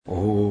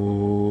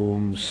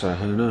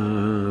सहना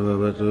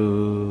भवतु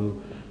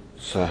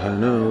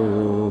सहनौ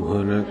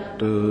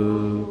भुनक्तु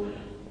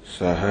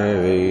सह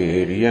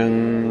वीर्यं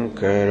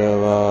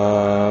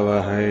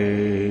करवावहै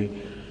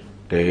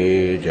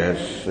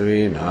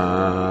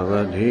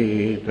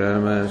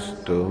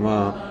तेजस्विनावधीतमस्तु मा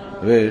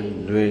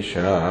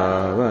विद्विषावहै।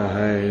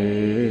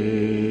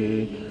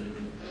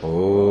 ॐ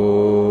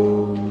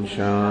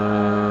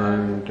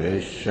शान्ति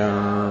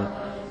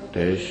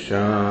शान्ति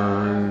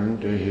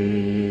शान्तिः।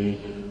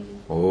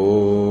 ॐ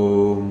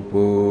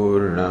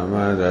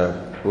पूर्णमदः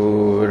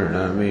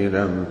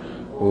पूर्णमिदं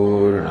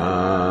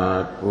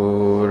पूर्णात्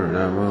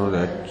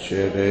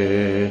पूर्णमुदच्यते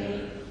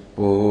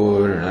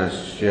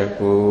पूर्णस्य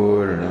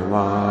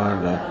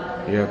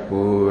पूर्णमादाय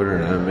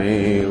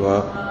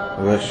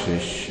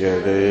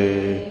पूर्णमेवावशिष्यते।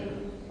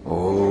 ॐ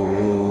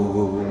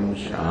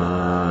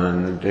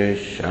शान्ति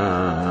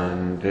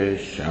शान्ति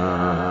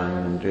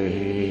शान्तिः।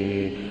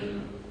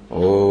 ॐ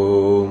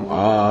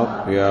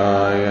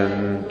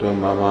आप्यायन्तु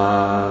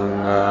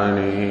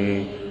ममाङ्गानि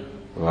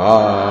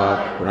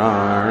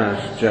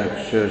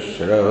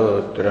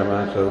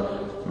वाक्प्राणश्चक्षुश्रोत्रमथो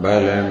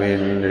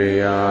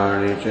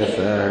बलमिन्द्रियाणि च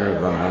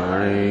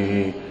सर्वाणि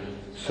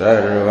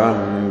सर्वं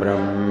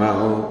ब्रह्म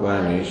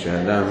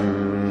उपनिषदम्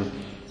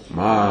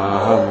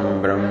माहं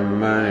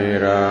ब्रह्म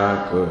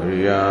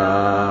निराकुर्याम्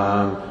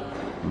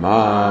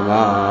मा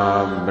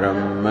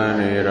ब्रह्म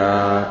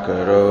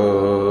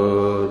निराकरोत्।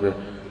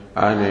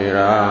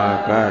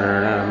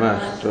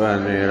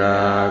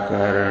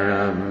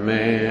 अनिराकरणमस्त्वनिराकरणं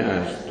मे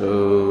अस्तु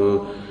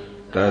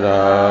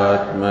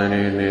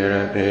तदात्मनि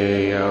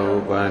निरतेय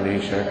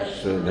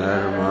उपनिषत्सु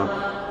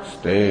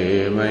धर्मास्ते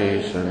मयि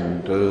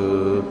सन्तु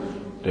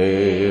ते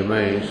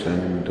मयि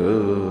सन्तु।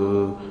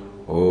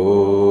 ॐ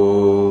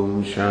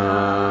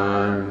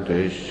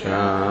शान्ति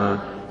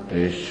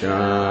शान्ति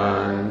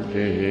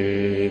शान्तिः।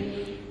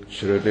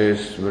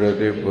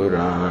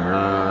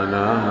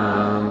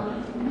 श्रुतिस्मृतिपुराणानाम्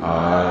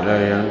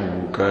आलयं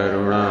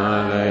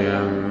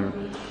करुणालयं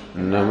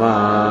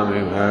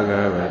नमामि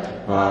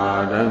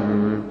भगवत्पादं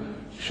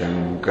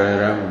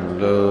शङ्करं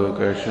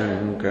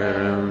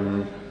लोकशङ्करं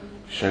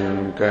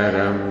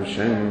शङ्करं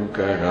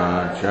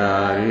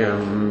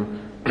शङ्कराचार्यं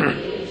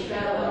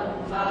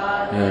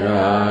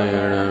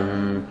नारायणं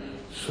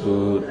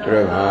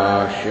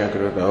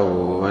सूत्रभाष्यकृतौ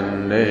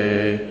वन्दे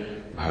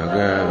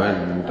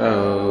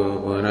भगवन्तौ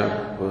पुनः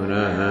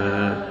पुनः।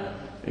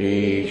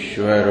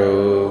 ईश्वरो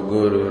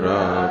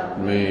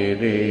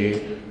गुरुरात्मेति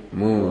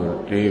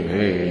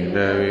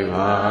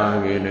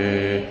मूर्तिभेदविभागिने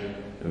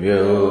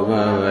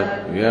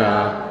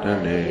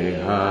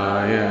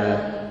व्योमवद्व्याप्तदेहाय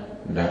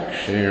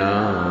दक्षिणामूर्तये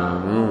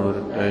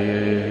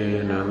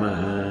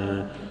नमः।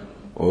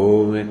 ॐ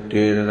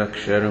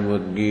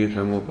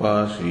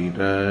इत्येतदक्षरमुद्गीतमुपासीत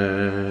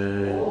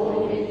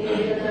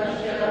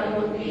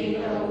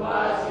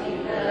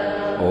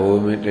ॐ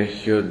इति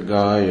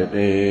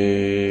ह्युद्गायते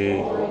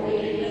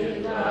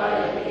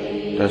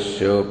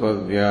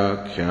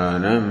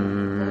तस्योपव्याख्यानम्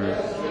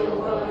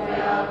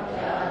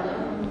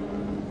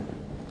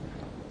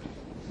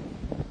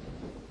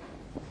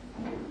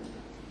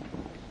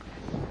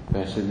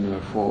Passage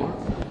number 4,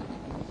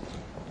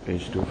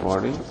 page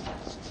 240.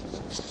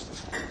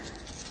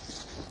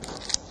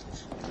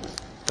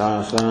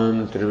 तासां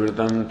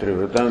त्रिवृतं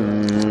त्रिवृतम्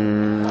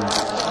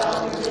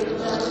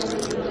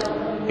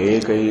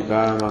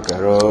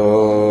एकैकामकरोत्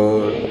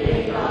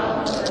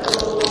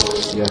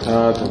यथा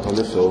तु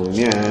खलु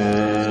सौम्य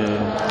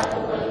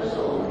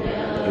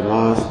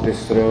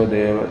इमास्तिस्रो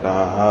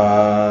देवताः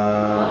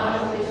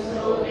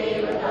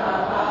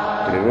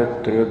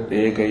त्रिवृत्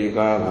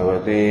एकैका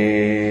भवति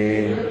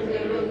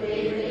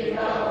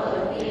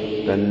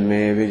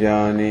तन्मे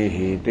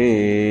विजानीहीति।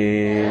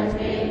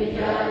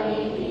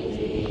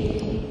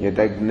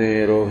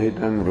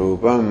 यदग्नेरोहितं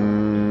रूपं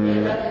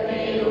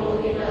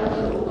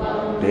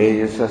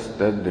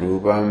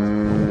तेजसस्तद्रूपं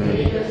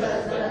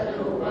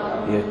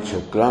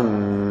यच्छुक्लं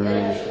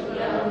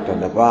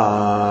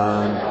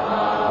तदपान्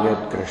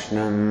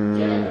यत्कृष्णं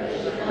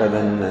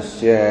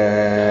तदन्नस्य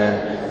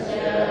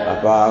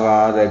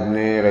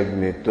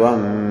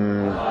अपागादग्नेरग्नित्वम्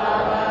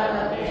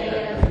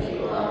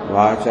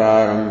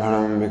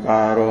वाचारम्भणं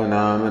विकारो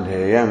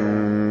नामधेयम्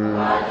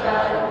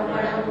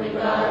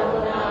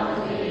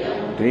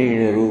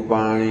त्रीणि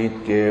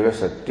रूपाणीत्येव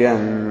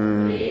सत्यम्।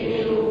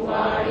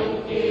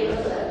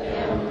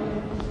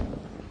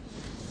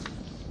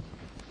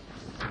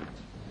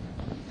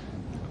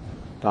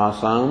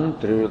 तासां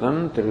त्रिवृतं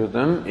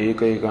त्रिवृतम्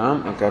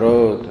एकैकाम्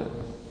अकरोत्.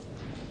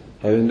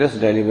 Having thus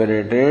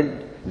deliberated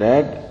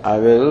that I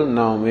will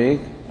now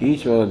make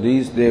each of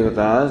these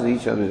devatas,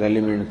 each of these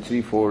elements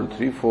threefold,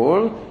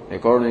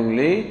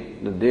 accordingly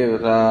the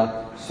devata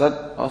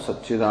Sat or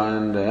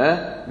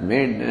Satchidananda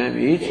made them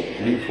each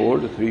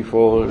threefold.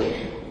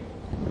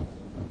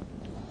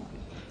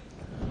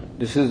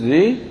 This is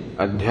the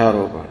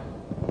Adhyaropa.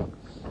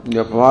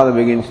 The Apavada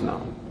begins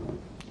now.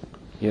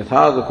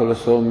 Yatha khala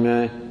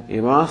soumya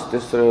imas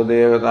tisra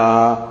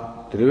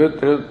devata trivit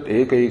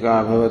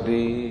ekaika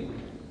bhavati.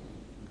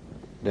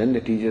 Then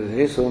the teacher says,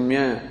 hey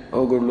Soumya,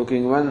 O good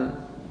looking one,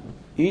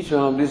 each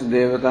one of these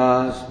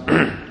devatas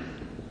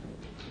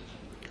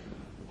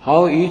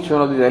how each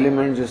one of these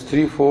elements is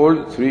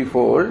threefold,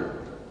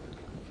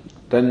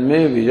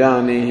 tanme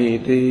vijanehi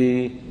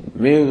iti,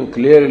 may you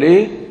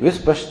clearly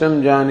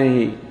vispashtam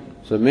janehi.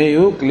 So may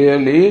you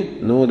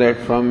clearly know that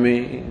from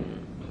me.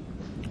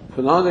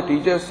 So now the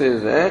teacher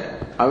says that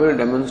I will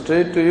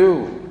demonstrate to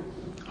you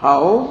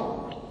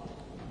how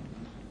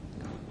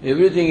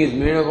everything is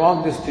made up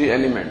of these three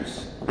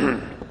elements.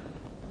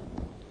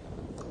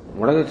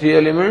 What are the three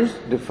elements?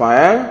 The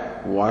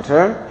fire,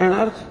 water and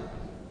earth.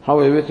 How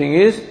everything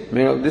is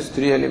made of these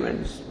three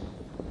elements.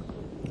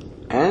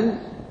 And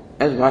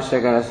as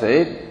Bhashyakara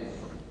said,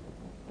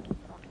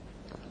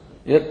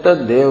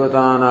 Yattad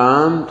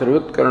devatanam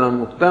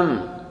trivutkaranam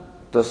muktam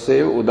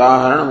tassev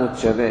udaharanam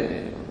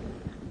uchyate.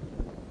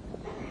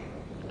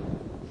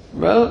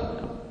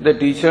 Well, the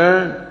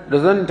teacher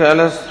doesn't tell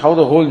us how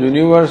the whole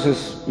universe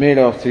is made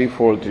of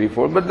threefold,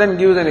 but then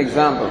gives an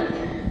example.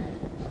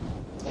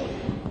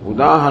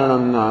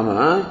 Udaharanam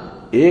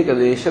nama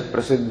ekadeshat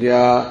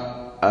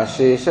prasidhya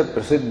asheshat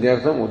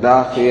prasiddhyartham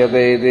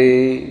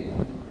udahriyate.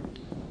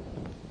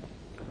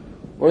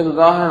 What is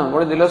udaharanam?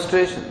 What is the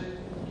illustration?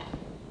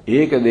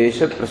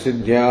 Ekadeshat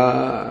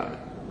prasidhya.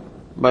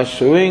 By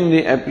showing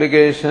the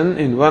application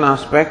in one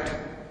aspect,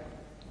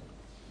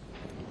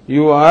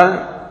 you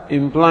are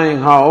implying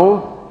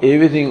how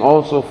everything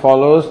also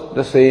follows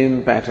the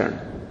same pattern.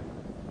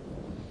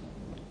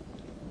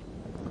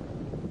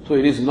 So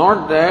it is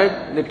not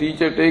that the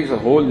teacher takes the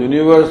whole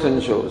universe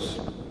and shows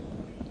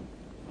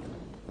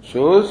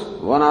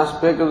one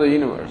aspect of the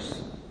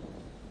universe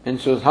and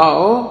shows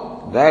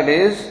how that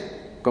is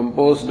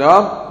composed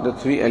of the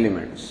three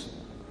elements.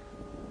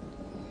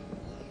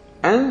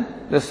 And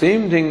the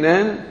same thing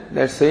then,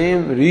 that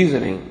same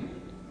reasoning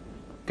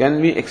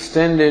can be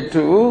extended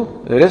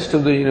to the rest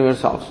of the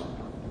universe also.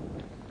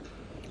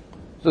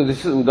 So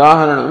this is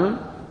udaharanam,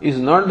 is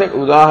not that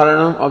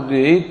udaharanam of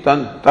the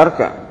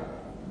tarka.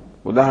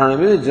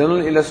 Udaharanam is a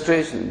general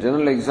illustration,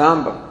 general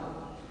example,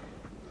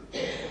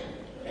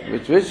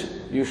 which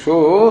you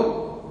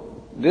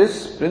show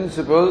this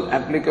principle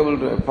applicable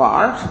to a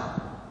part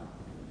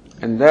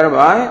and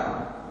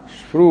thereby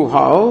prove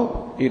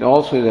how it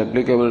also is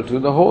applicable to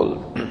the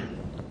whole.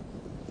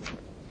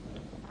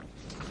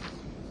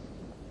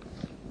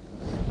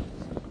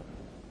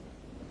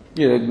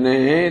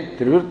 Agnehe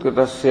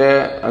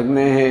trivutkratasya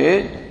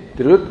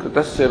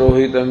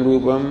rohitam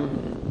rupam.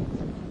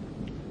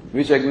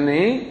 Which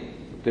Agni?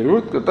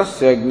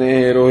 Trivutkratasya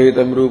agnehe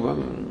rohitam rupam.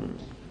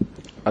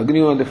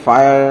 Agni of the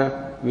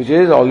fire which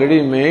is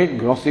already made,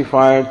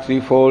 grossified,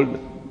 threefold.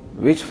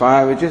 Which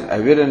fire? Which is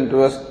evident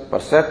to us,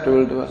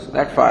 perceptible to us,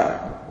 that fire.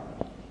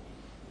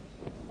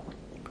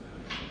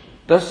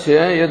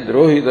 Tasya yad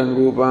rohitam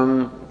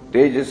rupam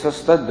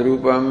tejasastad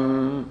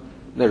rupam.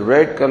 The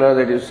red color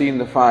that you see in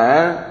the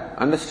fire,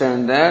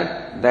 understand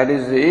that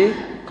is the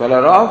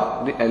color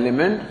of the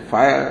element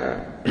fire.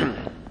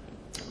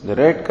 The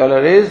red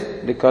color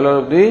is the color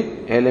of the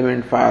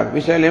element fire.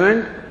 Which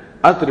element?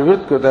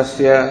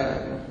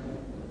 Atrivritkratasya.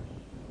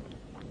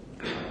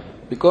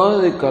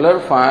 Because the color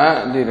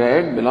fire, the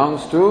red,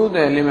 belongs to the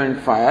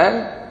element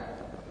fire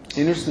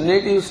in its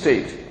native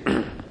state.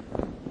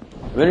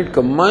 When it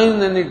combines,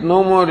 then it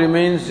no more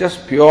remains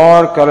just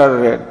pure color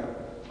red.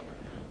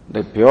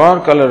 The pure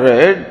color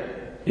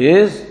red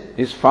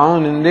is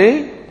found in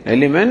the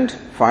element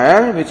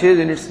fire, which is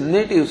in its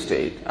native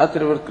state,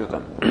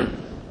 atrivartkritam.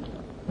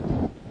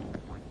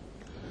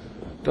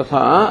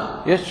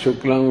 Tatha yas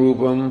shuklam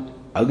rupam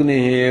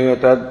agnehe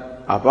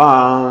tad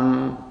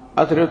apam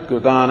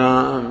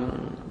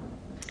atrivartkritanam.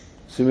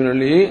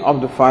 Similarly,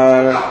 of the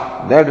fire,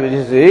 that which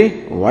is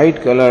a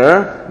white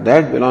color,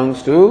 that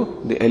belongs to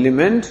the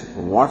element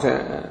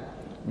water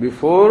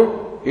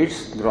before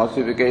its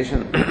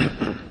grossification.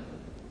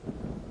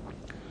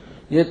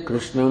 Yet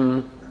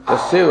Krishnam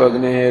tasya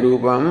agnehe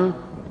rupam,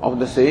 of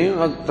the same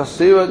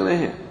tasya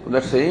agnehe,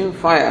 that same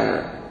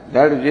fire,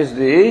 that which is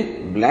the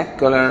black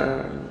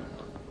color.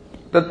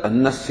 Tat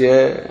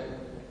annasya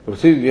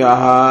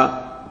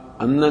prithivyaha.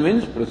 Anna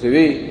means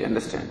prithivi, you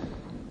understand.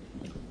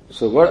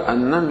 So word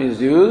annam is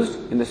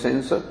used in the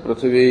sense of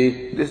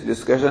prithivi. This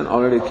discussion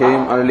already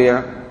came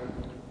earlier.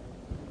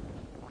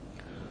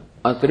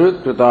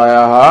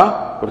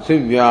 Atrivutkritayaha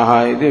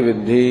prithivyaha iti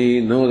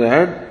vidhi. Know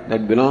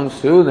that belongs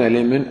to the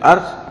element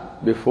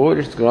earth before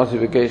its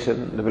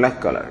grossification, the black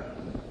color.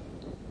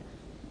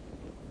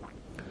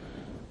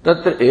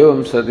 Tatra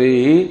evam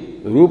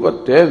sati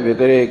rupatya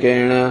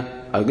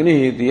vitarekena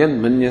agnihiti yad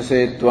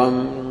manyase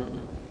tvam.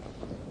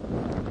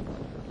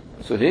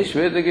 So, hey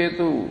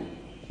Shvetaketu,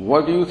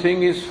 what do you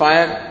think is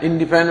fire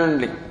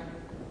independently?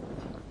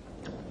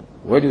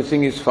 What do you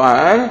think is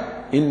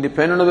fire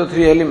independent of the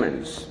three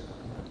elements?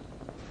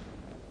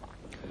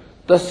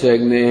 Tasya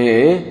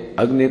agnehe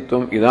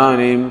agnitvam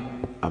idanim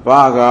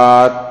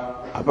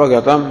apagat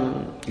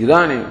apagatam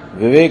idanim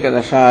viveka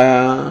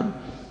dashaya.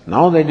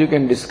 Now that you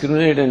can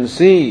discriminate and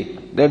see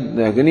that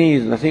the Agni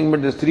is nothing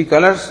but the three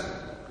colors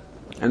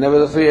and there were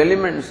the three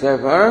elements,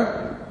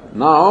 therefore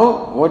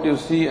now what you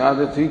see are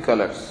the three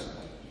colors.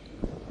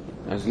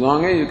 As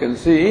long as you can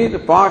see the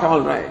part,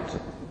 all right.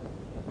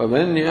 But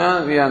when we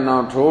are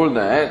now told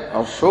that,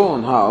 or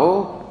shown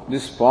how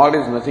this pot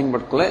is nothing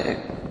but clay.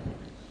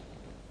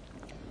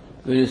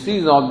 When you see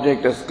the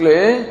object as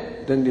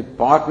clay, then the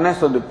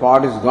potness of the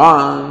pot is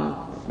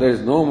gone. There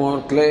is no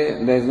more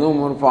clay, there is no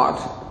more pot.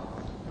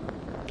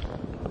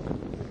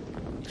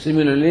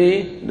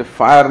 Similarly, the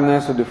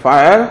fireness of the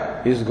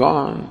fire is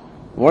gone.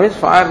 What is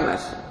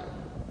fireness?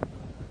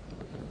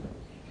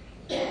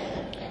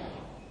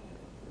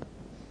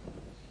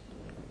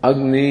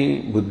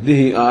 Agni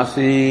buddhi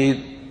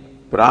asit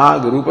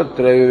prag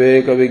rupatra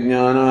viveka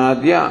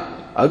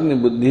vijnanadya agni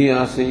buddhi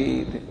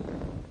asit.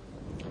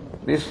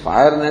 This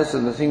fireness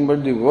is nothing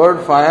but the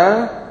word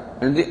fire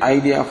and the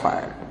idea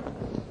fire.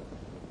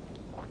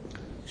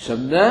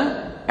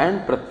 Shabda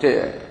and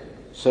pratyaya.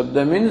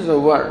 Shabda means the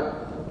word.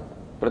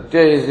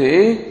 Pratyaya is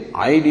the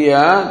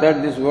idea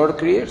that this word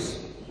creates.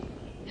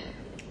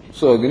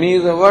 So Agni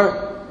is a word.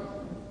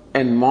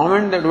 And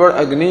moment that word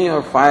Agni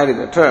or fire is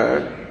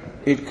uttered,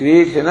 it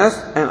creates in us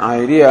an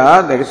idea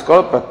that is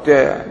called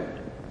Pratyaya.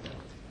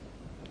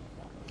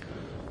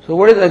 So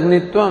what is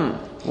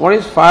Agnitvam? What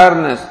is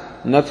fireness?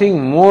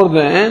 Nothing more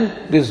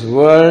than this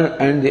word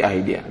and the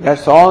idea.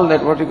 That's all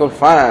that what we call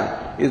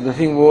fire is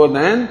nothing more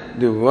than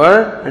the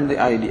word and the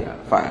idea.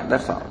 Fire,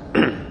 that's all.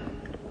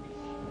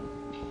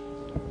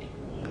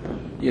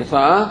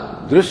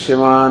 Yatha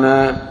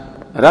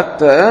drishyamana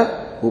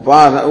rakta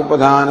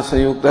upadhana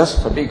sayukta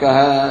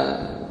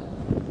sphatikaha.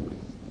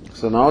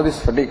 So now this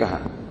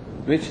sphatikaha,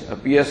 which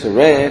appears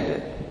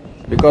red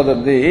because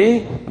of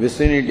the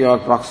vicinity or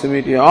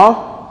proximity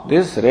of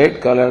this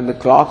red color, the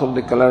cloth of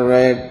the color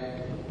red.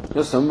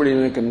 So somebody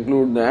may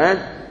conclude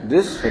that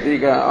this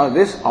sphatika or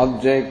this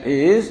object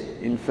is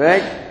in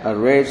fact a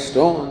red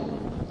stone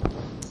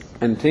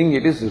and think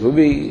it is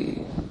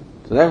ruby.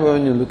 So therefore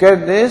when you look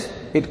at this,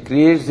 it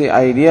creates the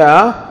idea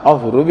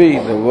of ruby,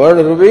 the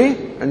word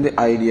ruby and the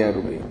idea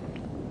ruby.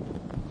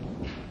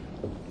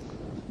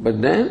 But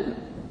then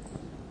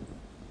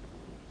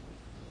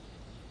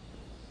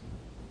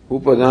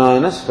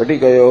upadhana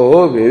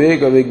sphatikayoho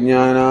viveka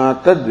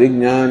vijnana tad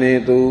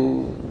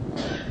vijnanetu.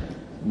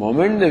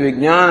 Moment the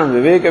vijnanam,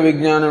 viveka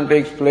vijnanam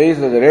takes place,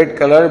 the red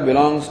color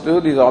belongs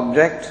to this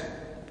object,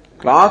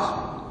 cloth,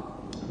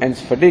 and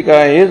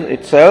sphatika is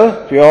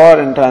itself pure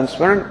and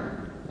transparent.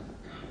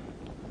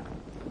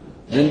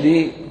 Then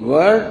the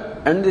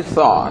word and the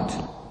thought,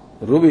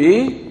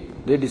 ruby,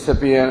 they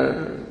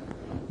disappear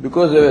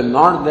because they were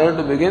not there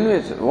to begin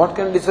with. What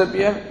can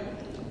disappear?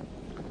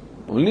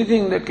 Only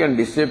thing that can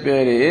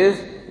disappear is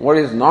what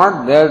is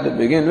not there to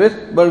begin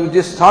with, but which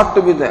is thought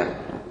to be there.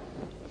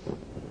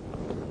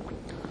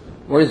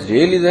 What is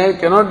really there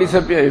cannot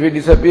disappear. If it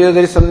disappears,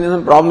 there is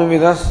some problem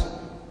with us.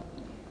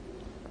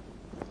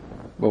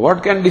 But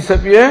what can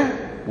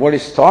disappear? What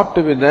is thought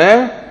to be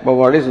there, but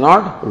what is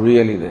not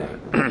really there.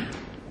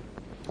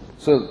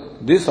 So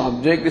this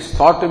object is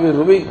thought to be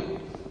ruby,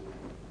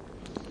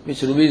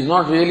 which ruby is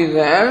not really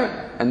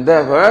there, and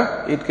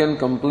therefore it can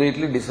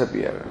completely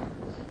disappear.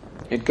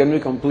 It can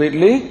be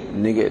completely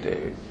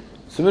negated.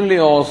 Similarly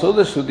also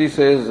the Shruti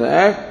says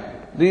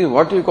that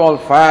what you call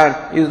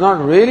fire is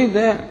not really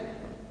there.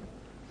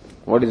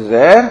 What is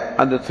there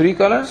are the three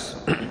colors.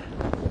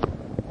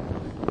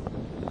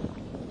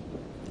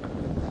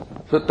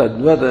 So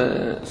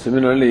tadvat,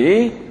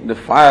 similarly, the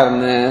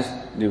fireness,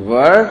 the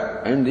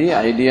word and the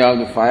idea of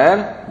the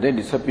fire, they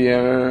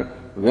disappear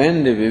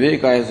when the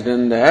viveka has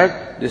done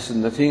that. This is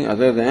nothing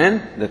other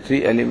than the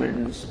three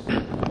elements.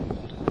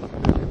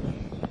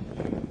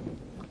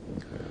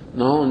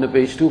 Now on the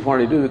page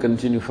 242 we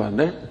continue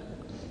further.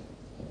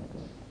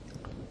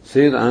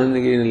 Says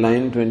Anandagiri in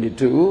line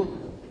 22,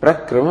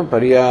 Prakrama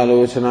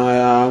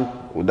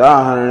Paryalochanayam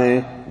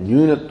Udaharane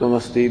Nyunatvam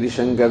Asti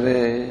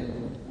Shankare.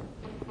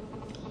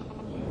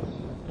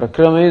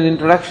 Prakrama is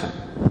introduction.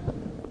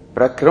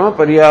 Prakrama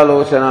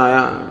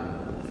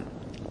Paryalochanayam,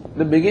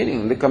 the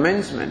beginning, the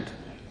commencement.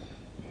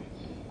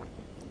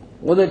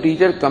 What the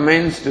teacher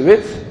commenced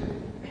with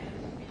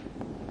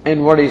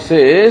and what he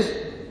says,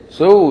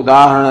 so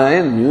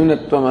Udaharane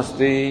Nyunatvam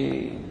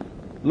Asti.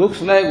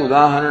 Looks like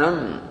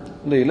Udaharanam.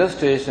 The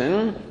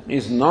illustration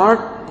is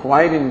not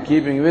quite in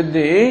keeping with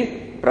the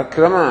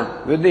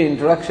prakrama, with the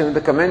introduction,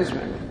 the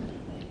commencement.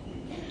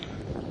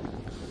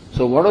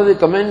 So what was the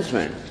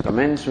commencement?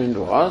 Commencement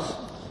was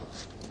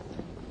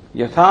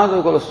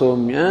Yathadukala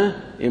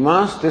Somya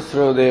Imas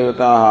Tisra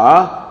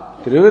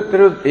Devataha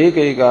Trivit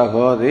Ekaika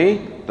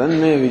Bhavati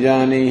Tanme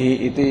Vijanihi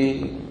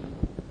Iti.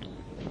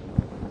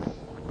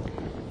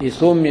 Is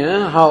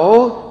Somya,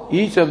 how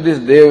each of these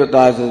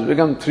devatas has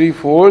become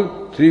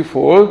threefold,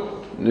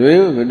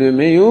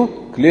 may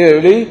you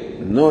clearly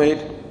know it.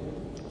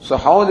 So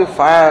how the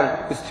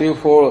fire is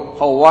threefold,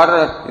 how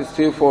water is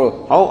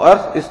threefold, how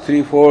earth is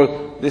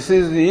threefold, this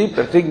is the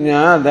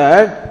pratigna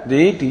that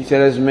the teacher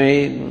has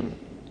made.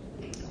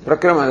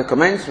 Prakrama, the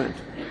commencement.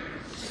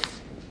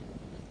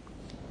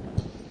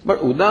 But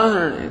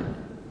udaharana,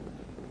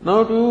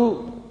 now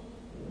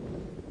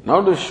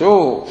to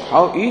show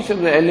how each of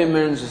the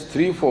elements is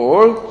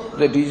threefold,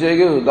 the teacher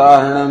gives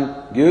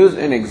udaharanam, gives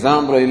an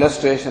example,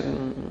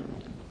 illustration.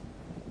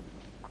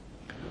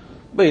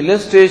 The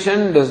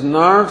illustration does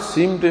not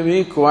seem to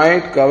be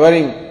quite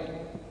covering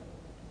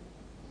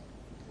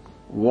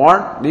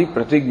what the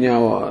pratigna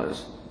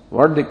was,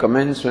 what the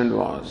commencement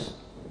was.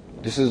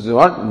 This is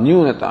what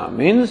nyunata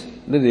means,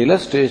 that the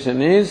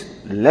illustration is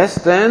less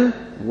than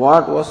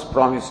what was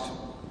promised.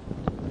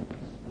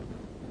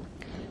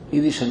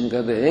 Idi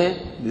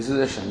shankate, this is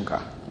a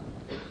shanka.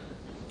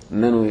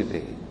 Nanu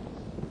iti.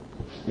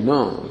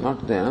 No,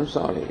 not there, I'm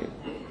sorry.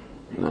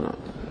 No.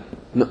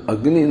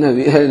 Agni, no,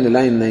 we are in the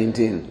line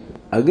 19.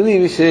 Agni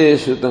vishe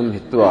shrutam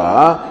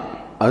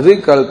hitva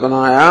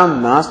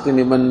adhikalpanayam nasti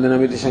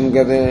nibandhanam iti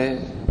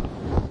shankate.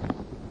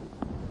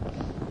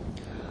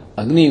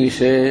 Agni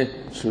vishe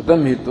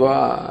shrutam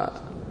hitva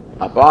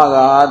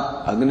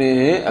apagat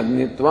agnehe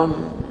agnitvam.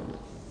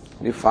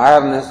 The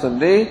fireness of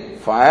the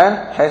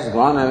fire has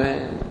gone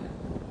away.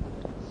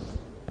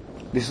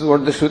 This is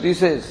what the Shruti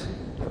says.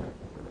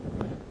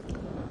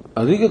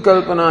 Adhika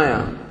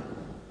kalpanaya.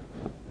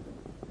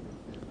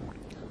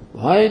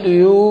 Why do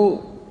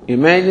you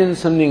imagine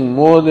something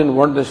more than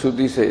what the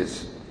Shruti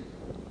says?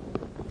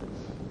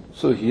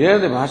 So here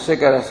the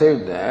Bhashyakara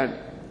said that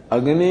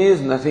Agni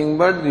is nothing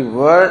but the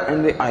word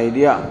and the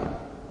idea.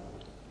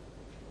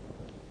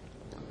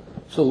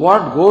 So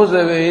what goes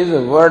away is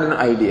the word and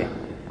idea.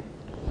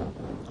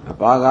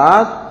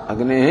 Apagat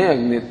agnehe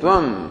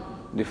agnitvam.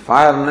 The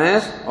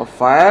fireness of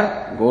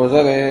fire goes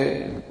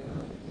away.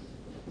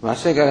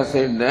 Bhashyakara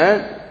said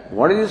that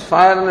what is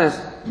fireness?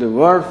 The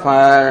word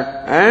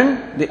fire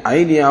and the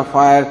idea of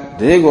fire,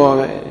 they go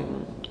away.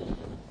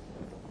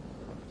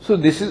 So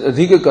this is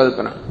adhika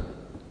kalpana.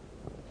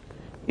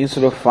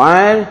 Instead of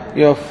fire,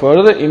 you are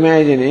further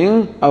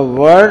imagining a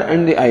word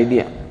and the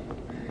idea.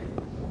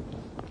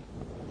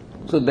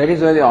 So that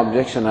is why the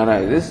objection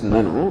arises.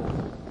 Nanu.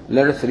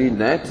 Let us read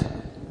that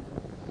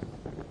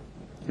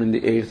in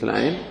the 8th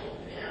line.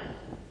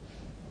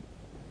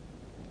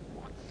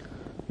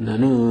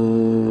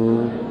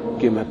 Nanu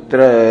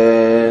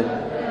kimatra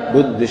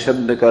buddhi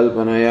shabda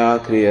kalpanaya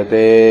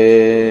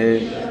kriyate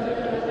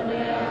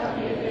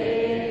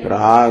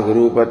prag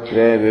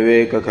rupatre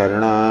viveka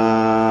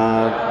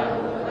karnat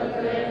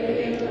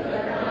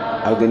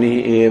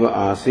agni eva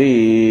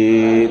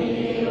asit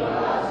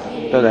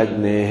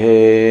तदग्नेः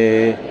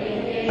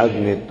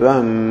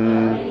अग्नित्वं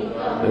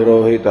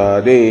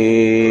रोहितादि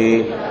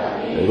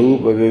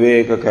रूप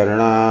विवेक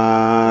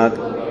करणात्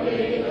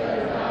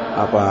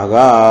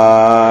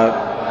अपागात्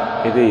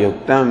इति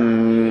युक्तं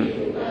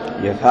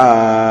यथा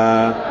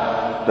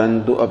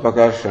तन्तु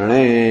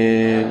अपकर्षणे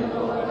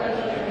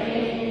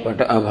पट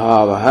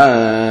अभावः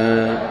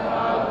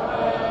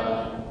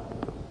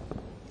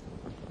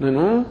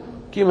ननु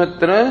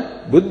किमत्र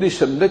बुद्धि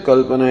शब्द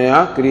कल्पनया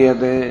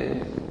क्रियते.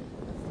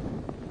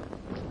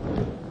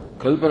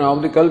 Kalpana of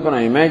the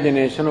kalpana,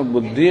 imagination of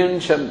buddhi and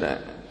shabda.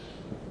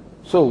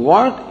 So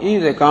what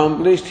is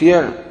accomplished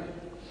here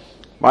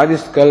by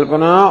this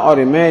kalpana or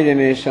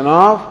imagination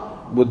of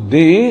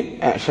buddhi,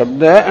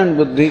 shabda and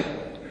buddhi?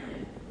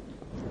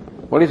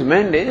 What is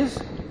meant is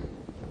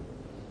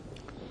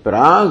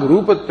prag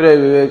rupatre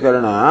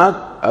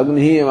vivekaranat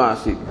agni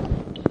evasit.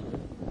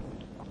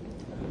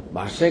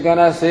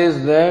 Bhashyakara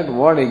says that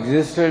what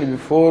existed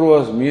before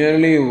was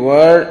merely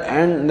word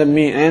and the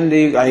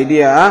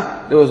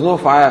idea, there was no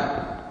fire.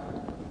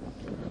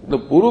 The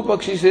Puru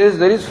Pakshi says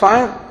there is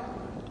fire.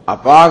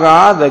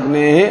 Apagad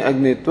agnehe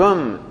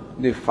agnitvam.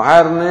 The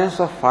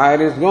fireness of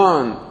fire is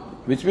gone,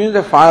 which means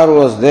the fire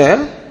was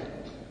there.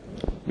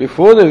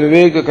 Before the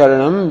Viveka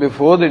Karanam,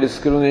 before the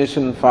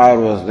discrimination, fire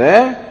was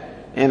there,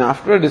 and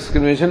after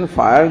discrimination,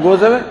 fire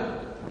goes away.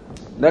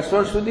 That's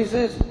what Shruti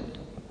says.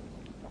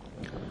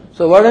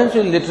 So why don't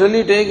you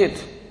literally take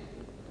it?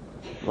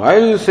 Why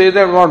do you say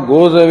that what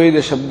goes away, the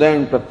Shabda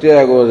and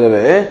Pratyaya goes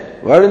away?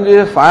 Why don't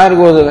you say fire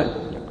goes away?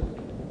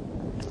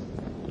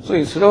 So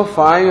instead of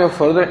fire, you are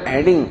further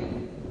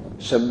adding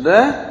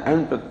Shabda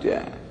and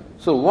Pratyaya.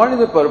 So what is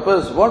the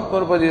purpose? What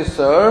purpose is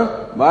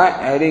served by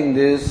adding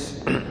this?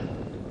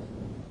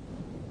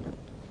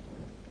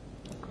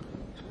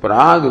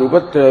 Prag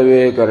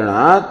rupatra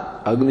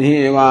karanat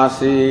agni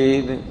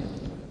evasid.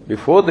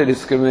 Before the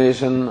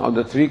discrimination of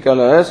the three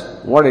colors,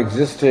 what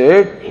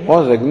existed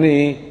was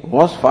Agni,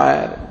 was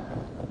fire.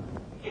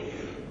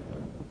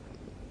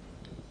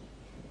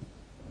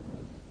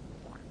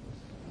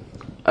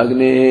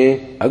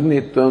 Agni,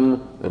 Agnitvam,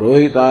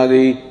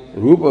 Rohitadi,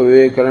 Rupa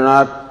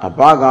Vivekaranat,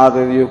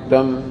 Apagatadi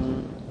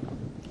Yuktam.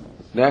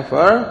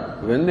 Therefore,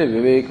 when the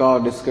Viveka or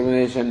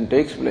discrimination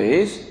takes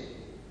place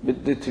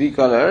with the three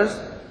colors,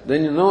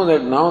 then you know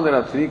that now there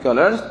are three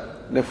colors.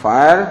 The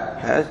fire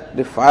has,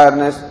 the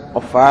fireness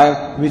of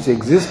fire which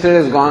existed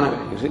has gone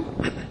away, you see.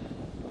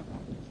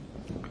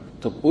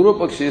 So Purva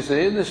Pakshi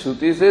says, the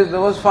Shruti says there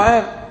was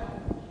fire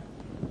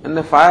and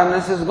the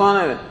fireness has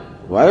gone away.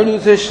 Why do you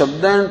say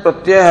Shabda and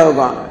Pratyaya have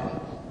gone away?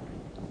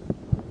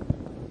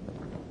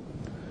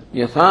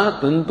 Yatha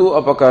tantu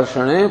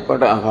apakarshane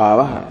pata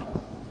abhavaha.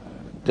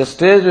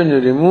 Just as when you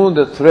remove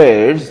the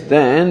threads,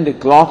 then the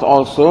cloth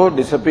also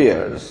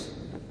disappears.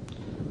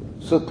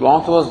 So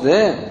cloth was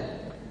there.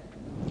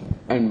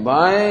 and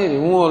by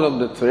removal of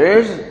the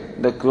threads,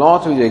 the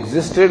cloth which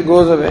existed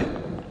goes away.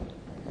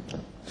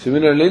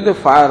 Similarly, the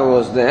fire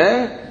was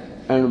there,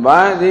 and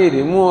by the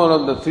removal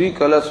of the three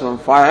colors from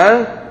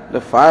fire, the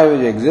fire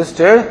which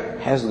existed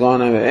has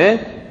gone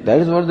away. That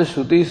is what the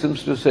Shruti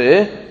seems to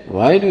say.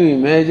 Why do you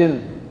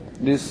imagine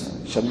this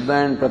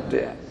Shabda and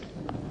Pratyaya?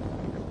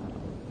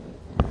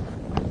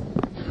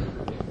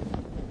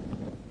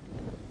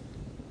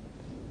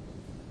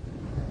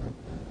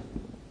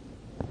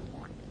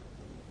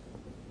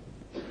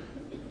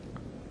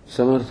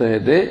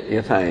 Samarthayate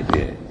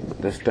yathayate.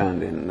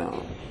 Drishtandin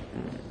now.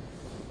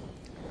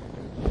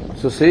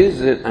 So says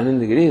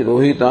Anandagiri,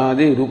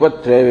 Rohitadi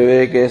rupatraya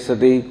viveke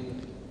sati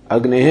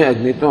agnehe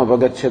agnitvam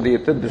apagacchati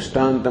yata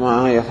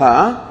drishtantamaha yatha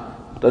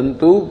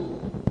tantu.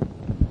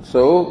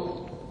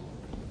 So,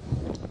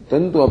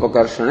 tantu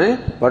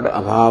apakarshane pat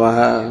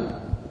abhavaha.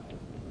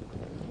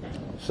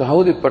 So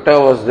how the pata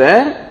was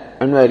there,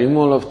 and by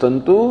removal of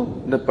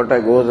tantu, the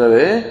pata goes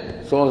away.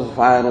 So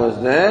fire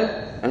was there,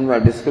 and by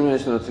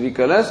discrimination of three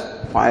colors,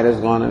 fire has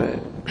gone away.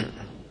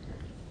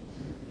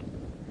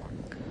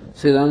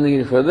 Says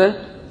Anandagiri further,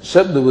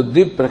 Shabda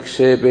buddhi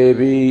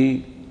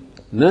prakshepevi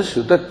na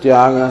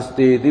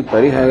shrutatyagasthi iti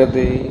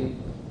pariharati.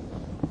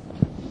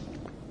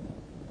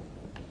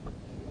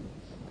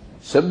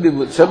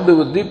 Shabda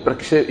buddhi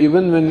prakshep,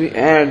 even when we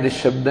add the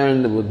Shabda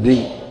and the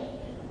buddhi,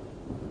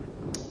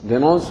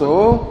 then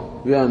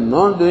also we are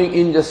not doing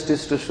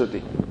injustice to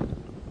Shruti.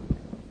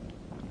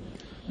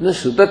 Na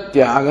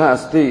shrutatyaga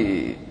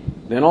asti.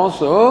 Then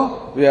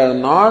also we are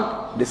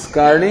not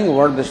discarding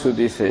what the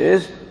Shruti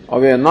says, or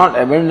we are not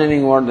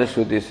abandoning what the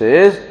Shruti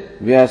says,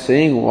 we are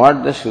saying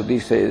what the Shruti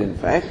says in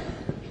fact.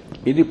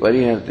 Iti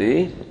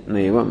pariharti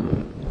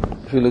naivam.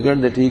 If you look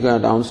at the Tika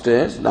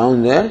downstairs,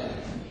 down there,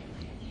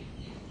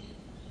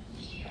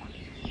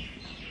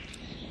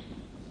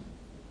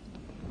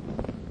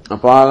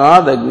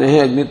 Apagad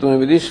agnehe agnitvam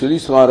vidhi shuri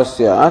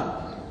swarasya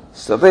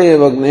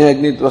satayeva agnehe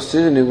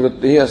agnitvassya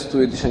nivrittihi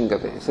astu iti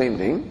shankate. Same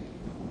thing.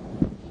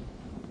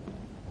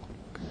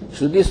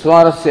 Shruti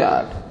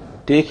swarasya,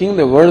 taking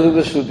the words of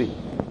the Shruti.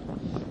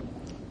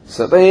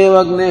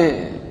 Satayeva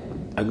agnehe,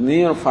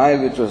 agni or fire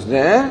which was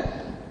there,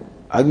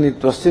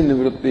 agnitvasya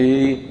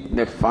nivrittihi,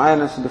 that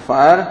fireness of the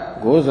fire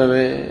goes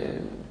away.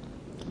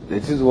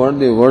 This is what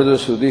the words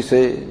of Shruti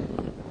say.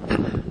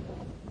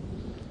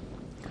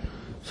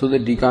 So the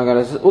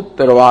Tikakara says,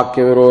 Uttarvakya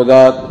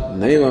virodat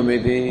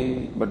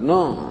naivamiti. But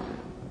no,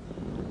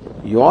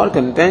 your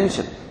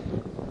contention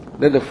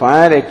that the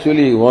fire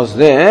actually was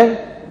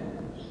there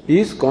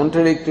is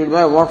contradicted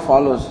by what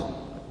follows.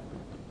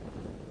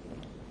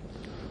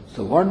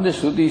 So what the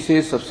Shruti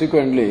says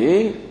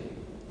subsequently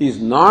is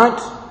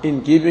not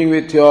in keeping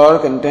with your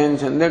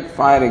contention that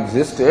fire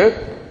existed.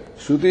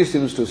 Shruti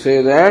seems to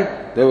say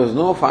that there was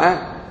no fire.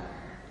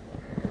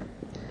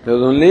 There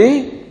was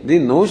only the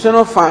notion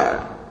of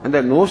fire. And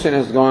that notion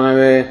has gone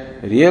away,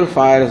 real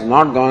fire has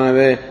not gone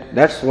away.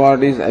 That's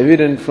what is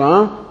evident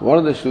from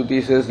what the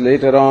Shruti says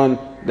later on.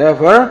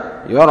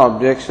 Therefore, your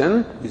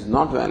objection is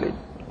not valid.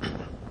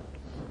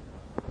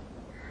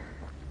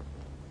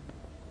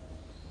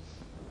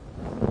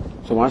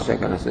 So Master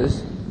Ekana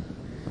says,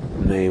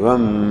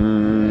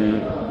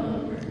 Naivam.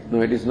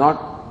 No, it is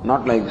not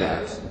like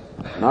that.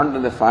 Not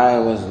that the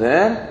fire was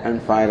there and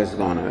fire has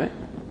gone away.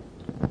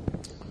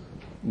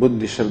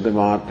 Buddhi shabda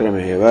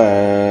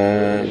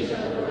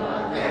matrameva.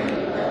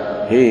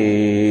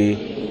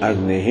 He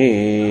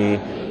agnihi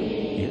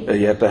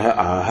yatah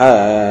aha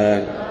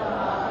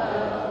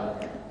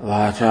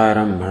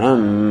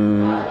vacharambhanam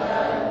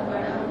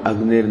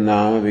agnir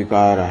nama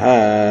vikaraha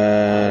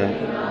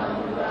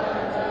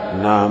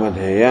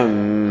namadheyam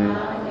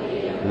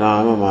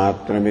nama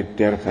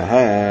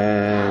matramityarthaha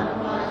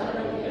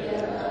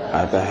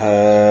atah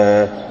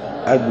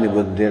agni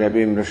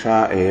buddhirapi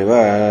mrisha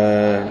eva.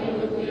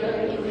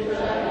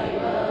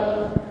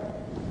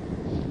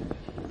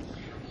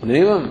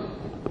 Naivam.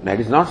 That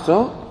is not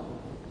so.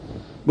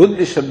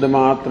 Buddhi shabda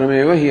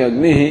matrameva hi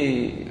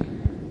agnihi.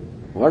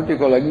 What you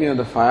call agni of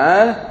the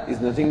fire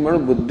is nothing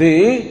but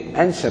buddhi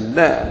and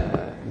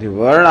shabda. The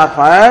word of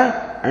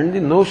fire and the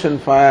notion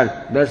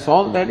fire. That's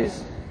all that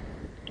is.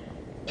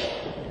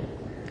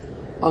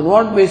 On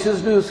what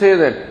basis do you say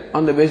that?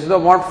 On the basis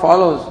of what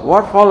follows.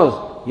 What follows?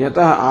 Yatah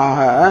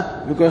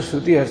aha. Because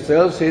Shruti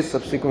herself says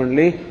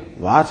subsequently,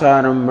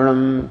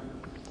 Vacharambhanam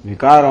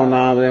vikaro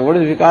nama. What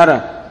is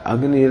vikara?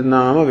 Agnir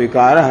nama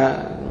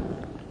vikara.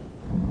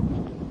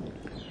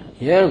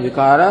 Here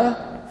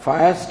vikara,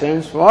 fire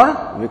stands for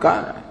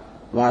vikara.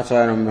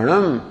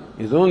 Vacharambhanam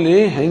is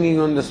only hanging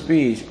on the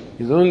speech,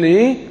 is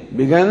only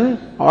begun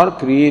or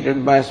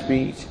created by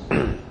speech.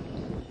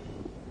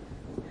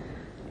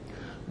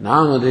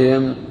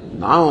 Namadheyam,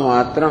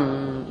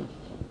 namamatram,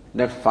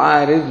 that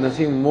fire is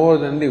nothing more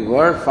than the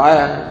word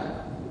fire.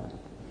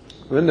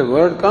 When the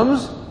word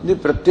comes, the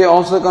pratyaya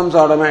also comes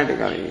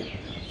automatically.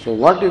 So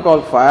what you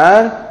call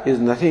fire is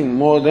nothing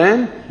more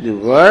than the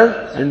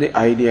word and the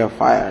idea of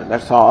fire.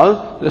 That's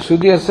all the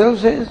Shruti herself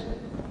says.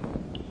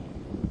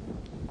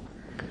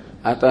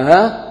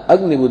 Ataha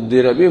agni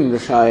buddhirapi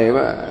mrisha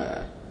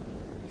eva.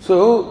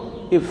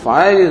 So, if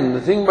fire is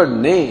nothing but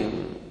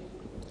name,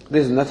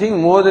 there is nothing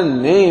more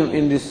than name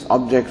in this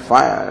object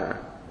fire,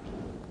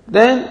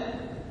 then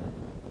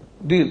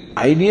the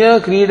idea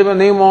created by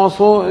name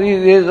also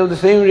is of the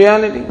same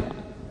reality.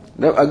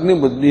 The Agni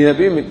Buddhi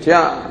api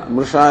mithya,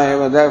 mrusha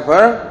eva.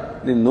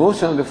 Therefore, the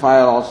notion of the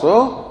fire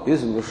also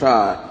is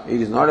mrusha. It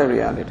is not a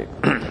reality.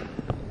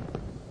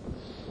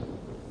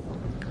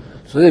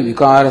 So the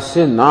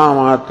vikarasya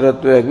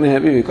namatratva agni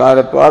api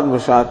vikaratvad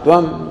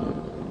mrushatvam.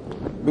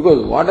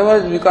 Because whatever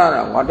is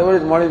vikara, whatever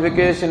is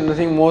modification,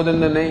 nothing more than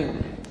the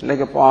name. Like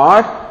a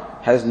pot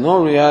has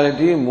no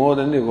reality more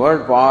than the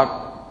word pot.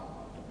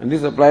 And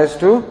this applies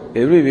to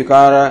every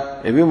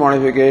vikara, every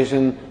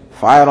modification.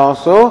 Fire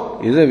also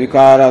is a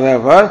vikara.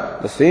 Therefore,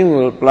 the same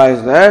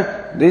applies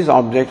that this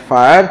object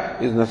fire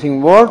is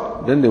nothing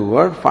more than the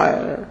word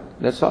fire.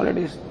 That's all it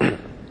is.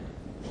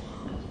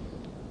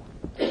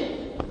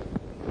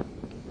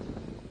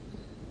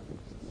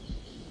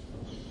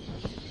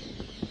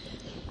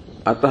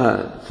 अतः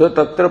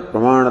स्वतंत्र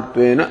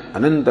प्रमाणत्वेन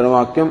अनंतर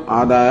वाक्यम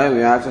आदाय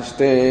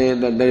व्याचष्टे.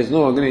 That there is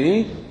no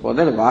agni, for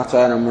that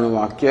vacharambana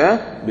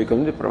vakya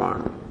becomes the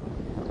pramana.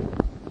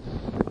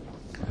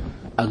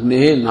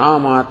 Agni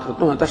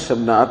namatratum atah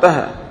shabda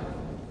atah.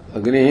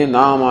 Agni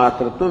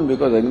namatratum,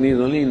 because Agni is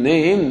only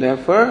name,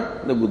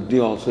 therefore the buddhi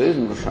also is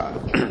mrusha.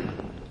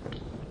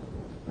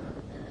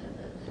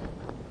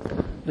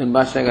 Then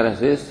Bhashyakara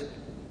says,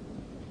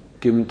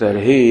 Kim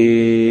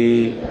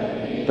tarhi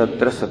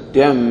tatra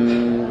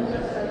satyam.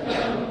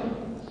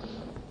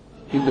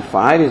 If the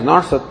fire is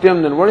not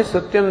satyam, then what is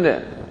satyam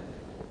there?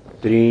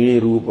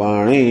 Trini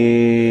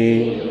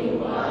rupani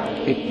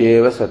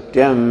ityeva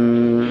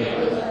satyam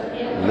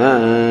na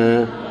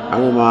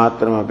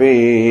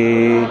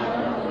anumatramapi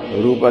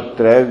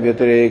rupatraya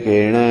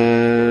vyatirekena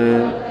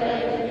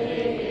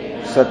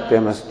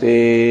satyamasti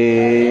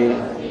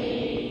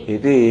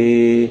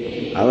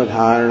iti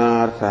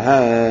avadharanartha.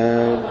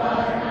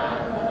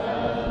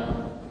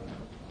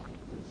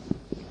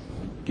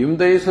 Kim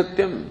tahi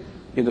satyam?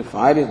 If the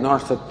fire is not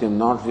satyam,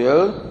 not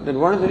real, then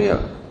what is real?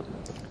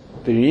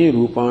 Trini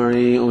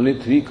rupani, only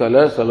three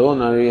colors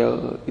alone are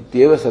real.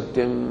 Ityeva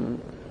satyam.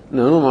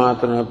 Nanu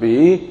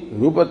matranapi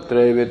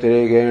rupatraya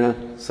vyatirekena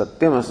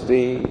satyam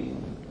asti.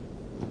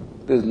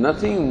 There is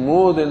nothing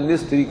more than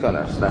these three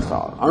colors, that's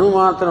all.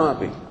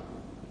 Anumatranapi.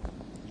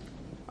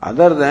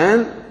 Other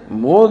than,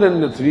 more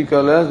than the three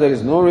colors, there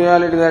is no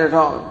reality there at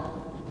all.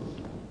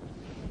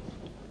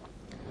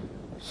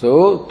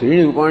 So,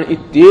 trini rupani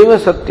ityeva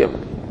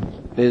satyam.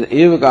 There is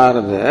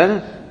evakara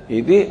there,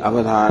 iti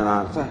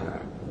avadharanartha.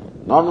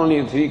 Not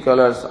only three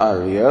colors are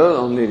real,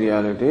 only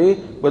reality,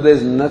 but there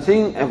is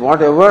nothing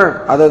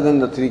whatever other than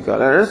the three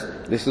colors.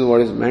 This is what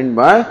is meant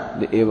by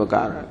the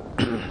evakara.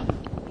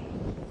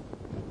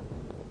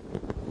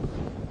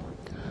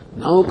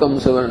 Now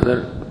comes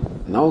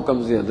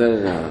the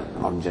other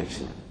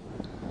objection.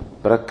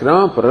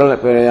 Prakrama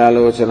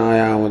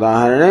parayalochanayam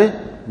udaharane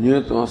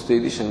nyutamasti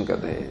iti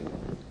shankate.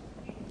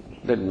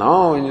 That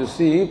now when you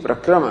see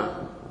prakrama,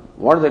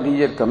 what the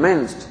teacher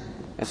commenced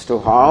as to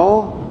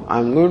how I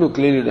am going to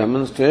clearly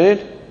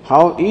demonstrate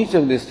how each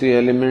of these three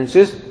elements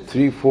is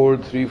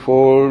threefold,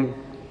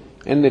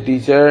 and the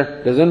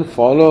teacher doesn't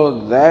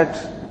follow that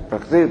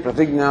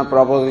pratigna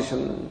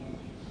proposition.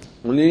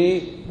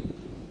 Only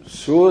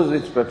shows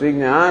its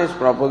pratigna, its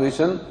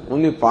proposition,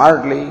 only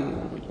partly.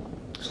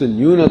 So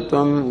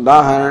nyunatvam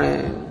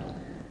udaharane.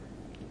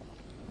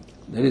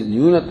 There is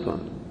nyunatvam.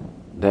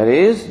 There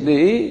is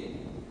the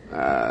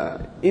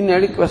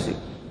inadequacy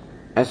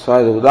as far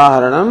as the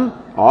udaharanam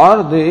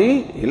or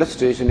the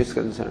illustration is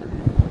concerned.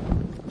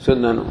 So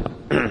nanu.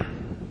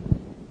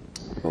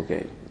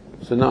 Okay.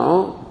 So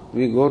now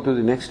we go to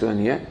the next one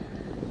here.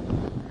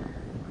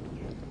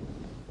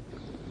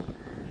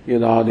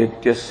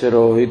 Yadadityasya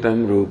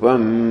rohitam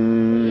rupam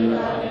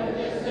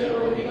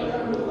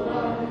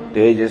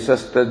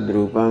tejasastad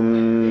rupam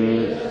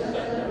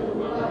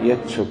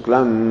yat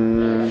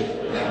shuklam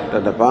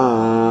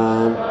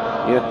tadapam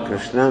yat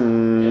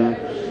krishnam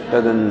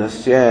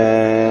tadannasya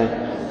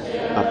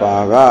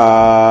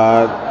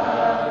apagat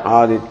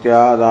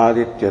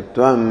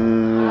adityadaadityatvam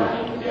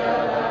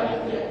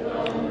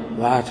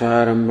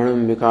vacharambanam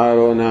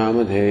vikaro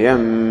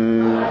namadheyam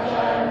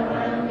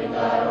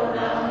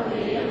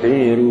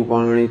trini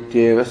rupani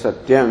ityeva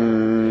satyam.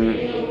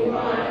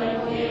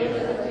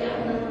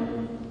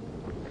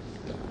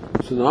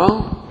 So now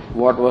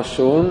what was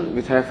shown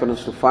with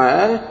reference to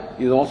fire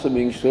is also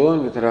being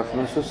shown with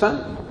reference to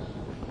sun.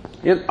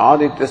 Yet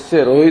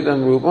adityasya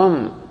rohitam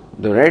rupam,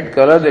 the red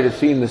color that you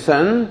see in the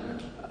sun,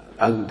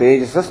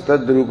 tejasas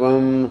tad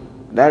rupam,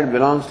 that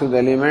belongs to the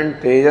element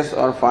tejas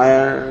or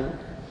fire.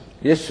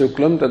 Yes,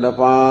 shuklam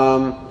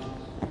tadapam,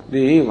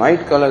 the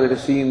white color that you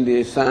see in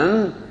the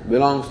sun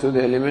belongs to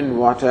the element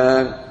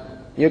water.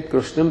 Yet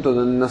krishnam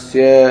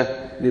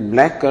tadannasya, the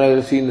black color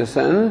you see in the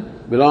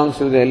sun belongs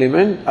to the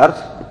element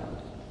earth.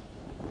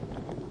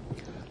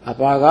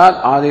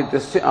 Apagat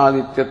adityasya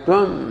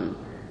adityatvam.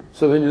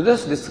 So when you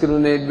just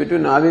discriminate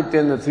between Aditya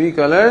and the three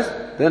colors,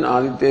 then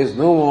Aditya is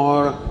no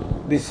more.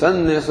 the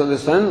sunness of the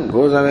sun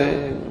goes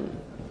away.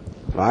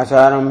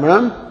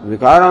 Vacharambhanam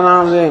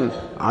vikaranam.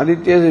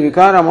 Aditya is a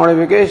vikara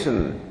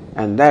modification,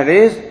 and that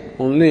is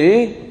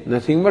only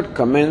nothing but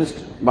commenced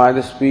by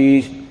the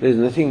speech. There is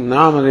nothing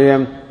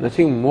namadayam,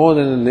 nothing more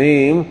than the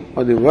name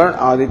of the word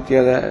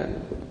Aditya there.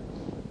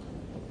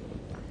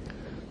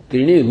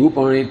 Trini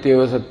rupani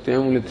ityeva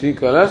satyam, only three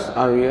colors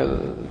are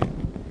real.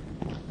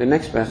 The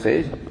next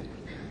passage.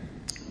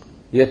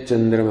 Yat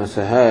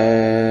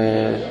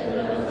chandramasaha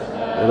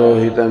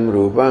rohitam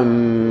rupam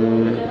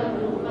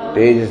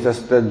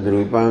tejasastad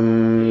rupam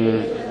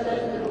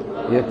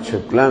yat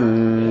shuklam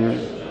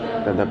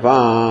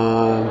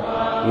tadapam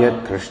yat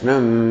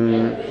krishnam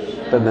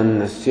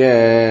tadannasya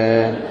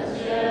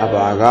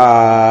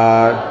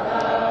apagat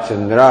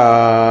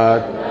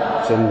chandrat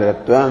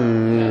chandratvam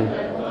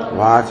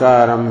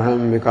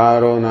vacharambham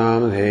vikaro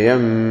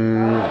namadheyam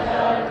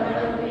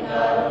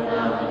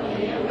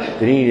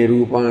त्रीणि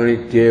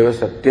रूपाणित्येव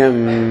सत्यम्.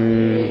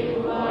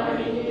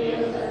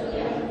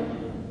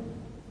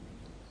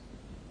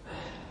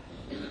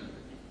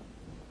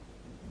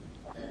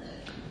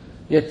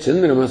 Yet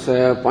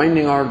Chandramasa,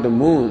 pointing out the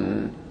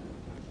moon,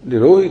 the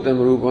Rohitam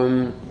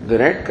Rupam, the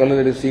red color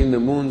that is seen in the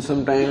moon,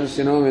 sometimes,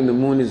 when the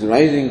moon is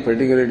rising,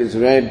 particularly it is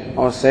red,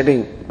 or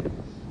setting.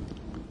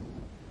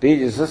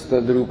 Tejasas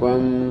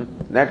Tadrupam,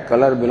 that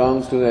color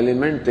belongs to the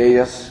element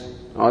Tejas,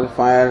 or the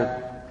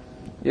fire.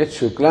 Yet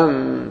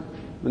Shuklam,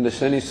 when the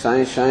sun is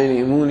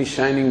shining, moon is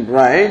shining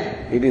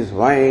bright, it is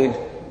white.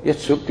 Yet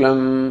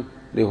Shuklam,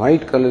 the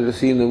white color you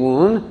see in the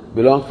moon,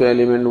 belongs to the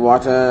element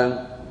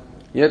water.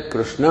 Yet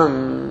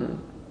Krishnam,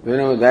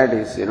 whenever that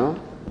is,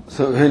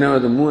 So whenever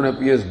the moon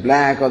appears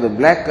black, or the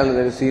black color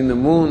that you see in the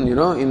moon,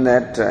 in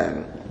that,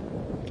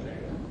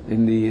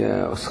 in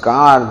the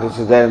scar which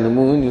is there in the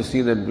moon, you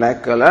see that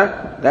black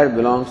color, that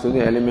belongs to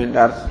the element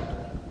earth.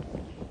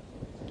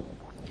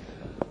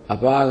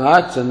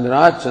 Apagat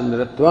Chandrat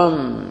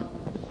Chandratvam.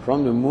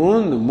 From the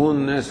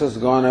moonness has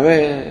gone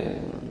away.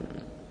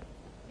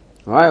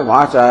 Why?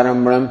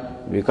 Vacharambhanam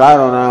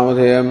vikaro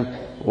namadheyam.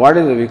 What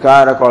is the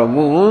vikara called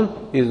moon?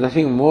 Is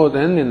nothing more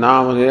than the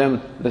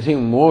namadheyam,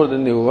 nothing more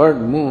than the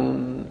word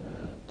moon.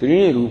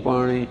 Trini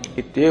rupani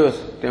ityeva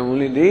satyam.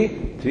 Only the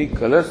three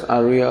colors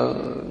are real.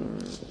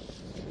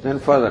 Then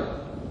further.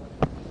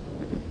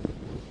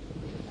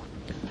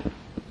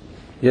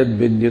 Yad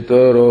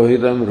vidyuto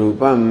rohitam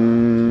rupam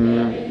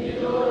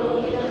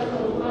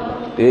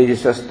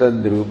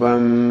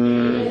tejasastadrupam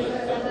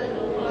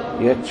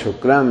yat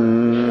shuklam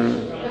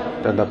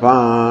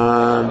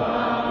tadapam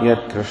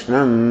yat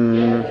krishnam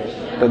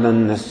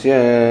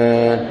tadannasya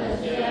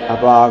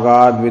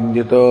apagad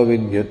vidyuto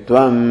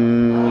vidyutvam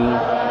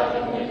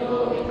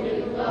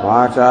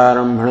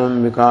vacharambhanam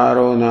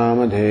vikaro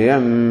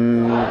namadheyam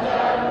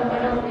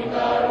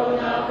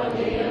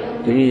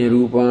trini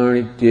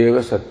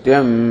rupanityeva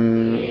satyam.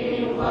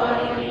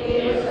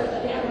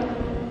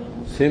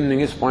 Same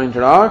thing is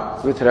pointed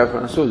out with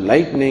reference to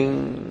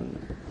lightning.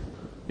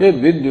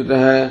 Yad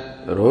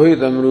vidyutah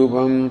rohitam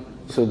rupam.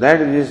 So that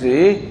is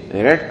the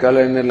red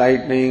color in the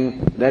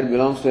lightning, that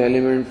belongs to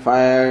element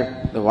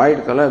fire. The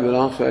white color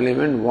belongs to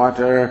element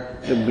water.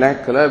 The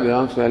black color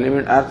belongs to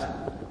element earth.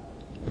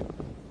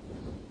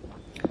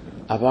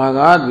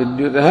 Apagat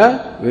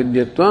vidyutah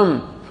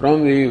vidyatvam.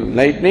 From the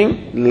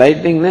lightning,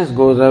 lightningness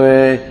goes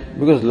away,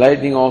 because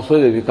lightning also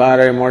is a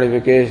vikara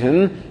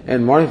modification,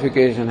 and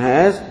modification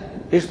has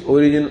its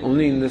origin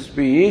only in the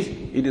speech.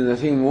 It is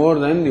nothing more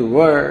than the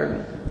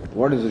word.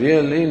 What is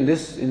really in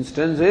this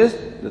instance is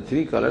the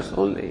three colors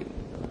only.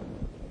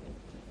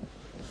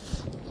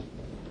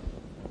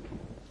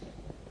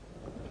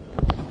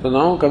 So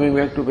now coming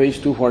back to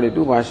page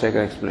 242,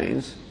 Bhashyakara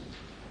explains.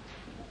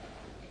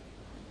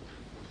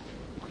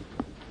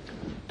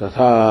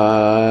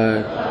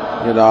 Tatha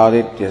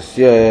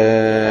yadadityasya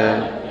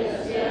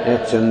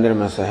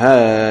yachandramasaha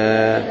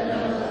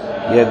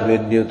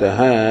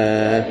yadvidyutaha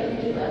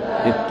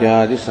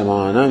ityadi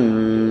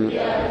samanam.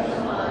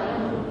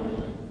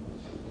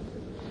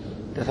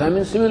 Tatha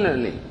means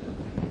similarly,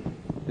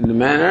 in the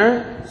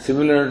manner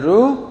similar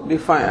to the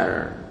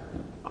fire.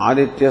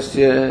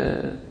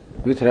 Adityasya,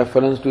 with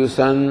reference to the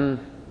sun,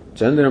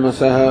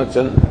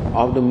 chandramasaha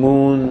of the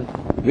moon,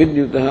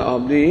 vidyutaha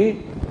of the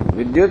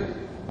vidyut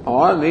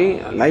or the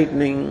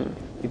lightning,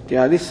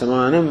 ityadi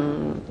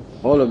samanam.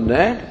 All of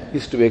that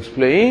is to be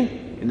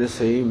explained in the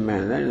same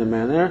manner, in a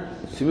manner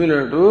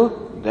similar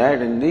to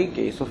that in the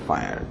case of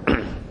fire.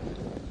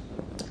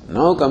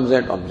 Now comes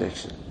that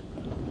objection.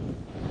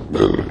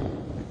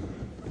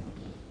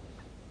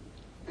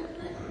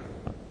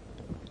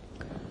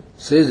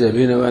 Says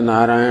Abhinava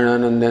Narayana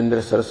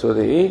Nandendra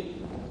Saraswati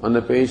on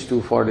the page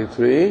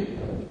 243,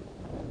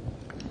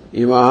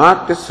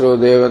 Imahat Tisro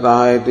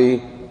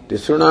Devatayati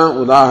Tisruna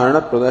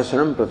Udaharana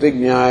Pradashanam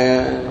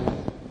Pratignyaya.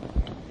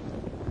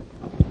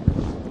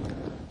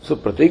 So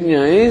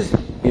Pratignya is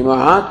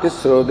Imahat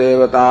Tisro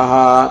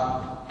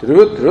Devataha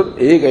Trut Trut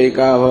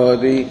Ekaika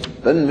Bhavati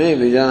Tanme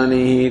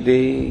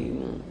Vijanihiti.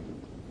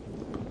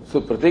 So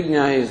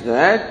Pratignya is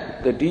that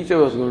that the teacher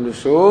was going to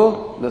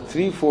show the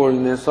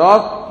threefoldness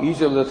of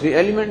each of the three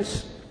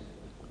elements.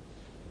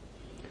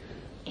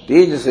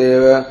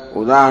 Tejaseva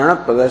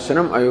udaharana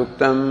pradarsanam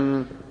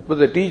ayuktam. But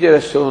the teacher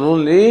has shown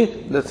only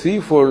the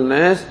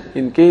threefoldness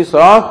in case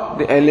of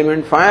the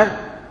element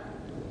fire.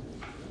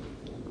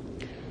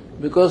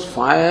 Because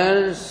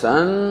fire,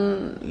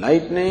 sun,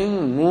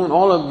 lightning, moon,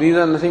 all of these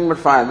are nothing but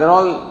fire. They're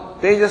all,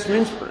 tejas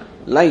means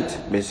light,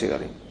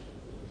 basically.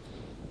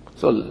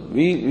 So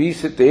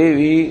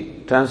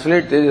we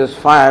translate tejas as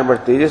fire,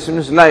 but tejas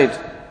means light.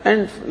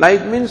 And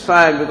light means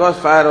fire, because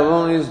fire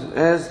alone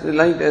has the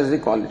light as the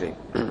quality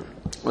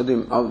of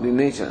the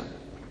nature.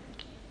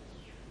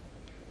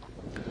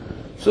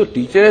 So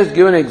teacher has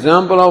given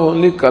example of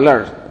only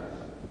color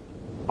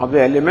of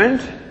the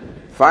element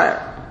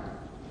fire.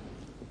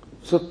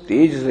 So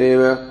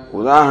Tejaseva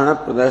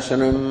Udaharana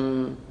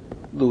Pradarsanam.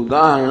 The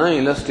Udaharana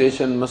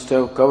illustration must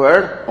have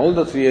covered all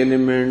the three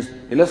elements.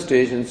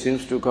 Illustration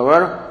seems to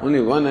cover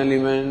only one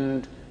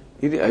element.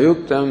 Iti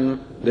Ayuktam,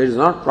 that is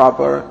not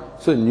proper.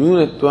 So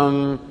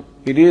Nyunatvam,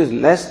 it is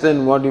less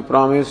than what you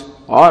promised,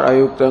 or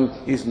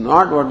Ayuktam is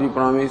not what you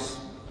promised.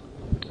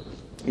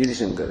 Iti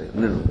Shankara.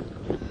 No.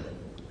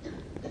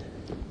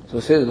 So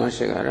says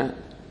Bhashyakara,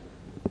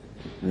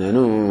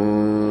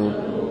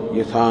 Nanu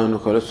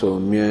Yathanukala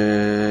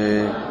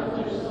Somya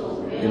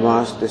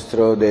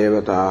Imastistro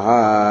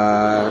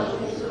Devataha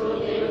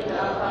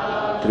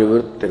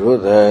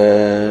Trivutta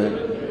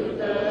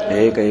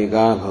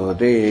Ekaika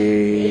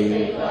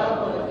Bhavati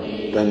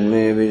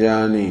Tanme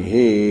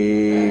Vijanihi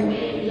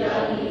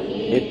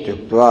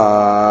Ityuktva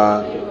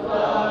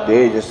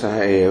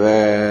Tejasaha Eva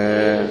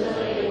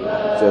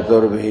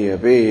Chaturbhi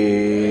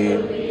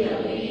Api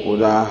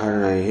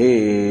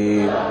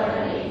Udaharanahi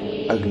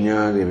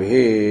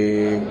Ajnadibhi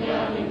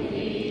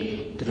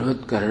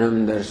Trivutkaranam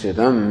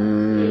Darshitam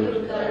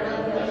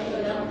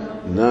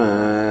Na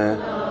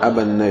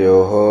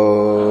Abannayoho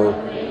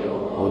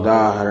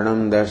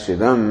Udaharanam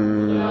Darshitam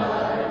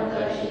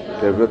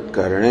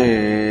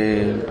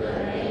Trivutkarane.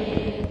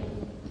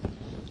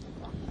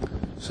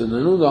 So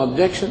Nanu, the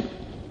objection.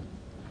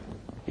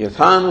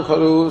 Yathanu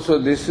Khalu, so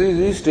this is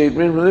the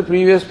statement from the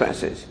previous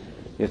passage.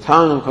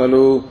 Yathanu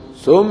Khalu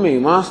Somya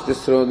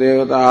imastisro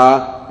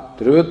devata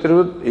trivut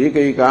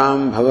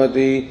ekaikam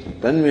bhavati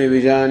tanme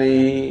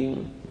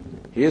vijani.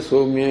 He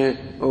Somya,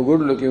 O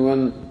good looking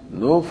one,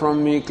 know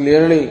from me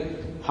clearly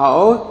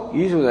how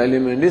each of the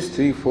element is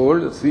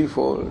threefold.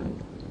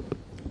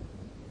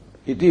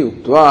 Iti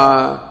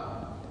uktva.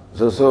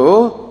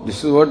 So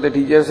this is what the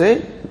teacher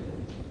said.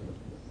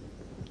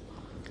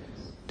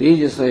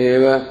 Tejasa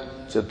eva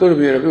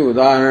Chaturbhirapi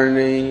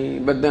udaharani.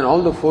 But then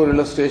all the four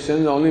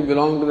illustrations only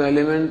belong to the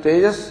element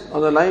tejas,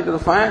 or the light of the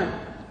fire.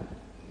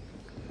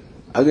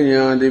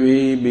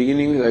 Agniyadevi,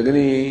 beginning with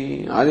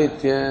Agni,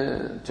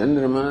 Aditya,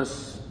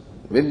 Chandramas,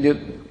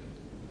 Vidyut,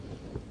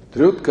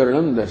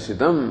 Trivutkaranam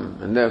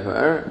Darshitam. And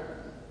therefore,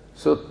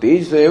 so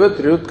Tejasa eva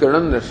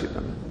Trivutkaranam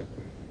Darshitam.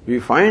 We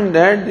find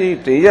that the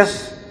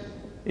tejas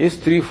is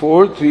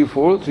threefold.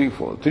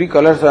 Three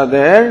colors are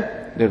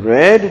there, the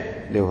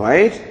red, the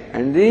white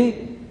and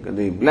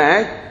the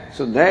black.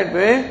 So that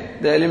way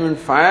the element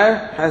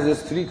fire has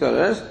these three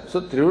colors.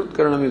 So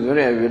Trivutkaranam is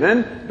very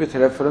evident with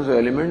reference to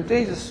element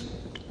tejas.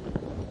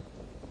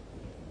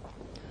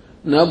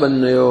 Na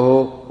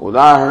bannayoho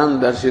udaharanam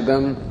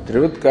darshitam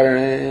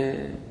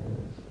Trivutkarane.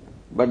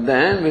 But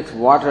then with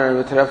water,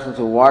 with reference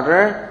to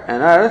water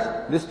and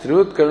earth, this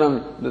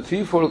Trivutkaranam, the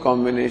threefold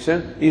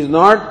combination, is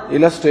not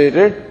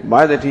illustrated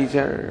by the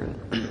teacher.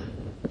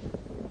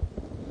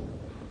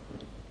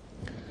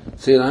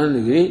 Says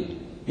Anandagiri,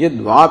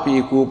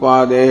 Yadvapi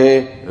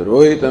Kupadehe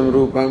Rohitam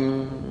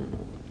Rupam.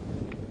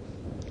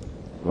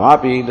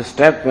 Vapi, the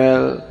step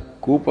well,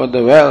 Kupa,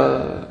 the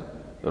well,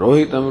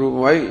 Rohitam Rupam.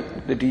 Why?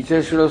 The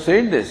teacher should have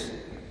said this.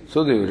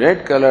 So the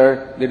red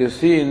color that you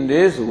see in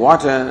this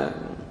water,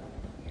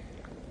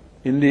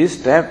 in this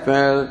step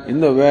well,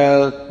 in the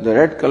well, the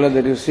red color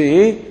that you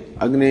see,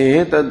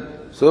 Agnehe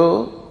tad.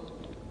 So,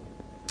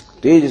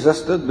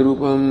 Tejasastad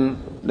Rupam,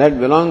 that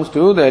belongs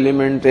to the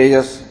element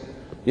Tejas.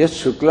 Yes,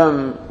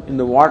 Shuklam, in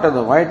the water,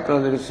 the white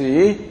color that you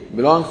see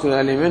belongs to the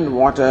element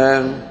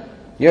water.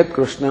 Yet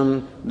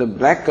Krishnam, the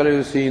black color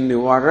you see in the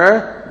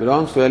water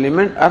belongs to the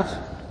element earth.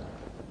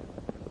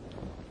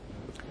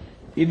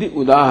 Idi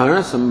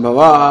Udaharana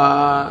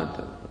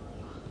Sambhavat.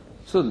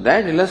 So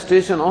that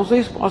illustration also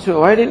is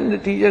possible. Why didn't the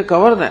teacher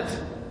cover that?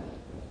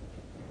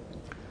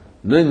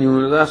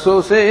 Nanyunata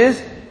so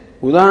says,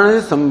 Udaharana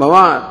is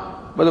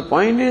Sambhavat. But the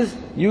point is,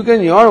 you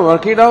can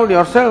work it out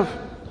yourself.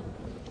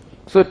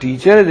 So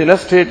teacher is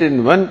illustrated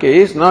in one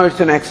case, now it's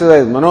an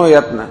exercise,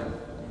 Manoyatna,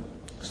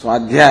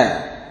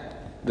 Swadhyaya.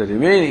 The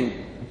remaining,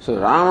 so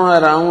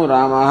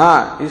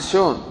Ramaha is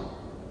shown.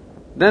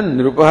 Then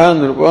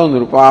Nrupaha,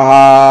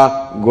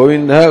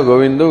 Govinda,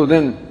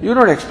 then you're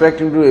not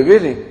expecting to do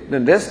everything.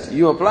 Then rest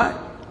you apply.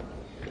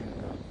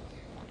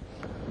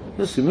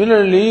 So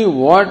similarly,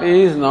 what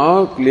is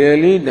now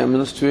clearly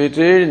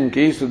demonstrated in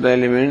case of the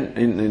element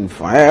in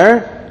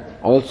fire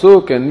also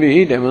can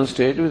be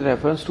demonstrated with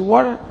reference to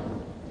water.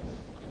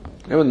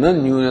 Therefore,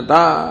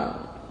 non-nyunata.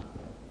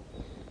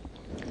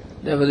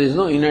 Therefore, there is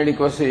no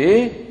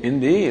inadequacy in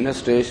the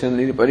illustration,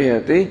 in the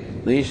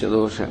parihati, naisha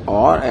dosha.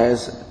 Or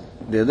as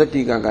the other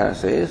Tikakara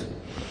says,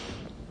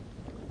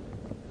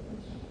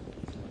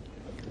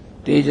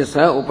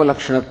 Tejasa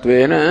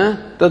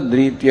upalakshanattvena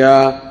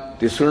tadritya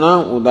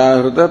tisrunam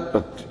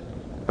udahruta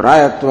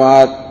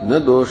prayatvat na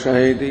dosha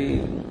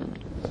heti.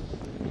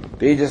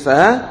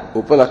 Tejasa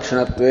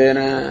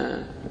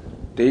upalakshanattvena.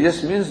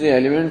 Tejas means the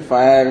element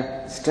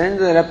fire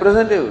stands as a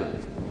representative.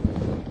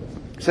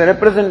 It's a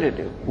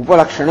representative.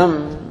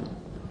 Upalakshanam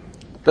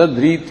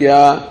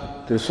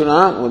tadritya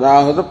trisuna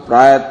udahata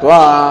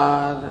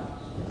prayatvad.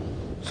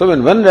 So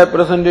when one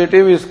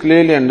representative is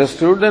clearly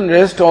understood, then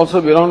rest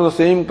also belong to the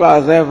same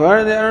class.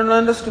 Therefore, they are not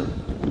understood.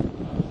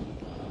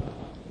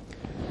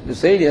 You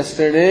said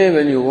yesterday,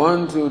 when you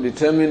want to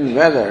determine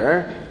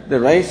whether the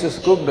rice is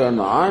cooked or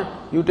not,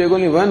 you take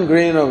only one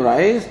grain of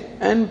rice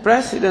and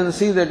press it and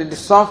see that it is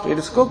soft, it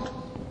is cooked.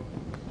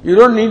 You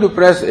don't need to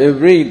press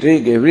every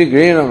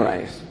grain of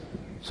rice.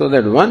 So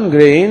that one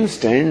grain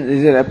stands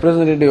is a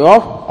representative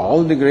of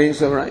all the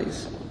grains of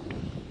rice.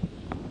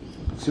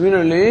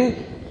 Similarly,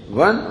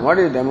 what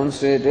is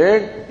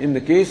demonstrated in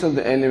the case of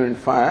the element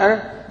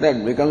fire,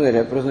 that becomes a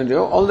representative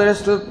of all the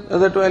rest of the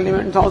other two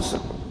elements also.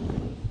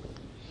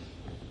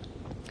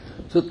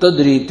 So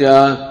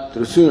tadritya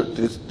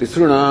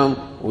tisrunam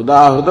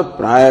udahruta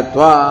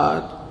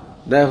prayatvat.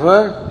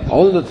 Therefore,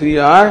 all the three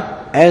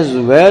are as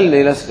well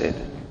illustrated.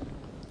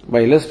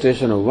 By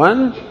illustration of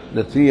one,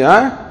 the three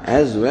are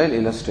as well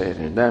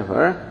illustrated.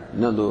 Therefore,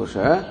 na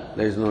dosha,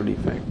 there is no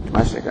defect.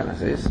 Bhashyakara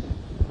says,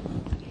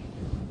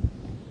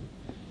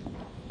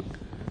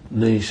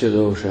 naisha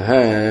dosha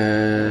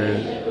hai.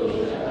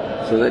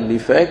 So the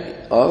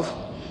defect of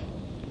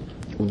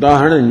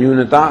udaharana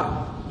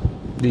nyunata,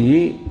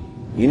 the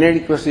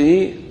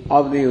inadequacy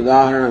of the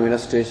udaharana of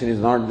illustration is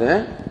not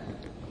there.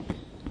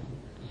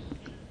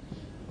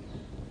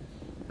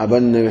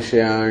 Abanna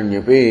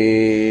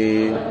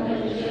vishyanyapi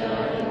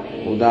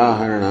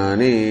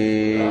udaharanani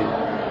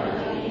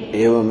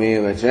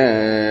evameva cha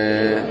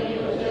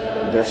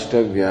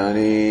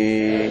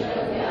drashtavyani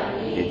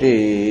iti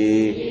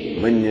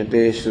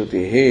manyate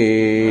shrutihi.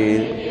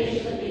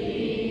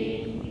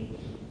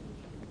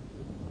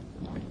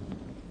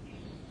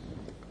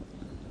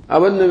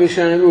 Abanna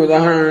vishyanyapi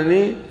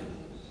udaharanani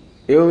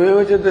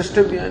evameva cha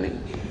drashtavyani.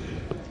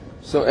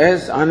 So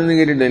as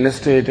Anandagiri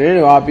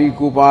illustrated, Vapi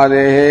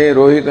Kupadehe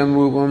Rohitam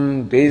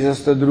Rupam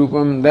Tejastad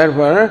Rupam,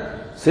 therefore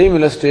same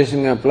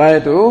illustration can apply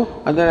to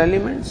other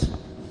elements.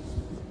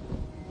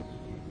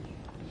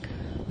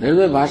 That is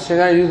why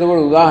Bhashyakara uses the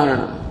word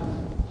Udaharanam.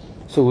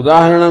 So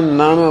Udaharanam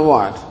nama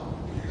what?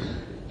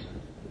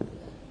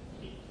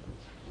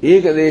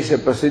 Ekadesha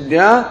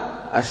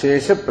Prasidhya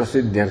Ashesha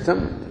Prasiddhyartham.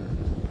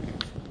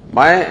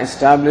 By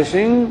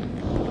establishing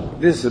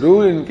this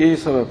rule in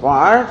case of a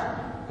part,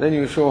 then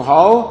you show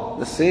how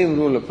the same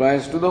rule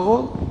applies to the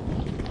whole.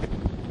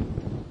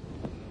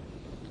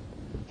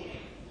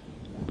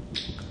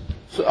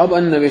 So,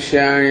 abanna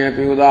vishyani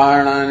api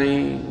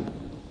udaharanani.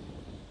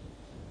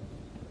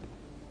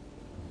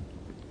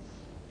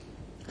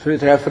 So,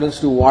 with reference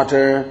to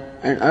water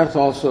and earth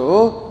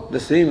also, the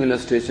same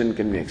illustration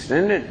can be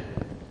extended.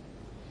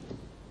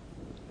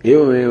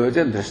 Evameva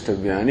cha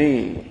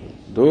drashtavyani.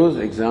 Those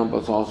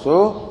examples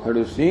also have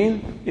to be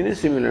seen in a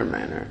similar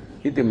manner.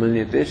 Iti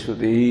manyate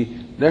shruti.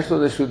 That's what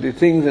the Shruti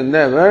thinks, and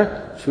therefore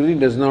Shruti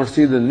does not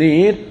see the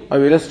need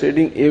of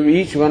illustrating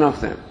each one of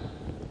them.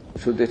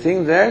 Shruti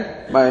thinks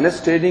that by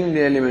illustrating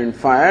the element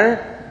fire,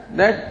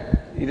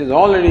 that it is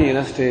already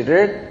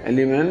illustrated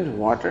element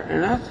water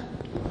and earth.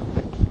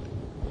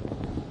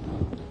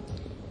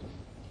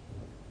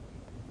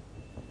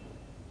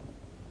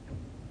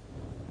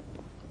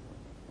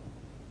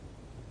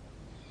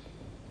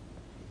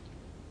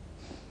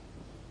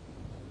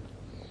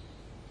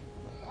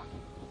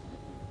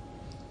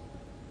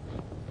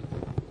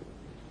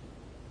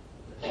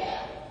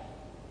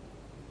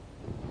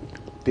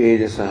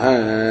 तेजसः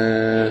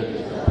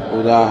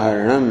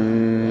उदाहरणम्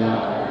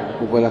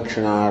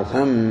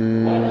उपलक्षणार्थम्.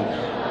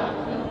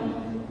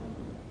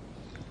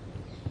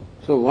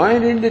 So why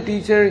did the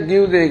teacher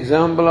give the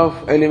example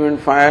of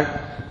element fire?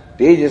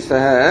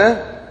 Tejasah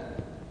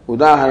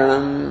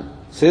udaharanam.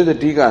 Says the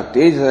Tika,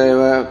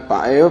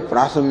 Tejasah eva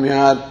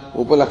prasamyat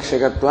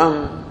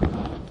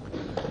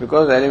upalakshakatvam.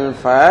 Because the element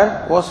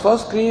fire was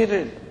first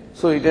created.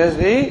 So it has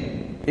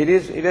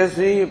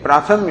the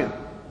prasamya.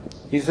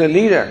 He is a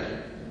leader.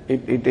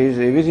 It is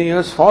everything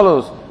else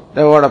follows.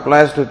 That what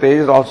applies to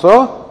Tejas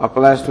also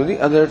applies to the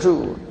other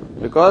two.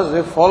 Because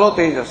they follow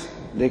Tejas.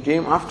 They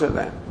came after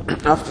that,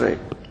 after it.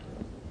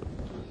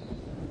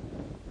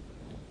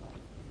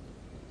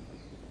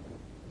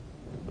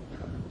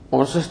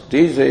 Also,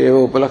 Teja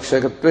eva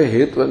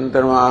upalakshakatva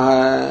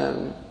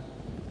hetvantarmaha.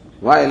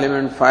 Why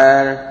element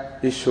fire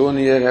is shown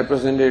here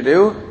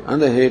representative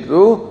and the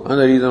hetu and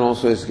the reason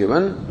also is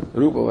given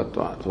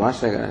rupavatvat.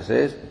 Bhashyakara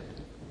says,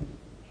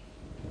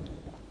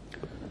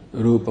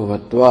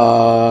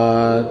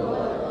 रूपवत्वात्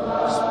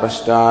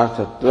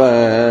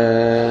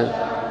स्पष्टार्थत्वात्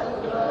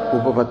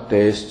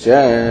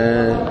upapattescha.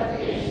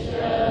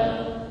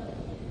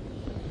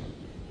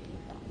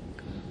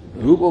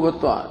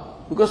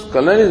 Rupavatvat, because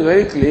color is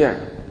very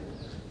clear.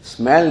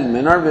 Smell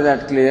may not be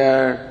that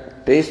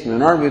clear, taste may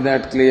not be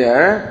that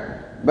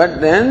clear,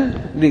 but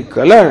then the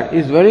color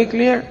is very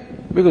clear.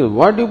 Because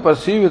what you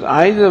perceive with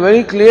eyes is a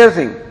very clear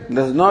thing,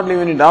 does not leave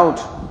any doubt.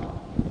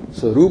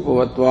 So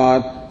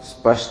rupavatvat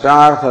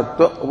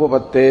spashtarthatva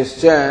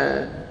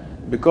upapattescha.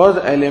 Because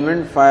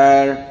element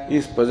fire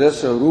is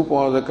possessed of rupa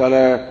or the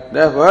color,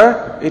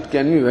 therefore it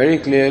can be very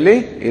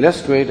clearly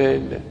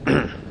illustrated.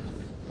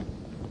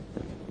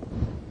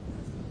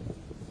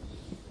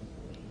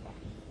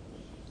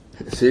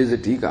 Says the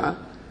Tika,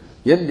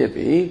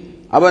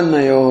 Yadyapi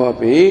Abhannayoho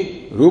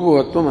api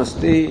Rupavatvam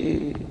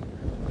asti.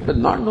 But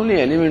not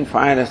only element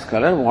fire has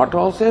color, water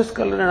also has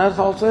color and earth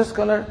also has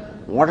color.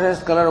 Water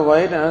has color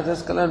white and earth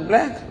has color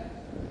black.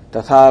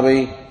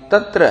 Tathavi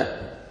tatra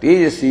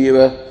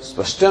tejasiva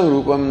spashtam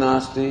rupam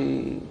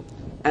nasti.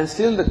 And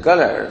still the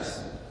colors,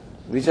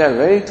 which are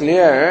very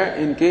clear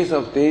in case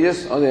of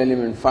tejas or the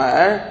element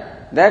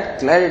fire, that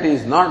clarity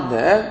is not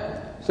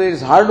there. So it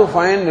is hard to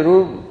find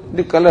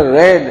the color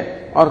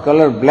red or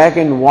color black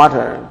in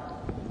water.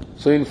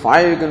 So in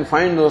fire you can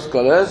find those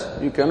colors,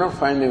 you cannot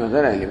find them in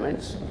other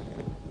elements.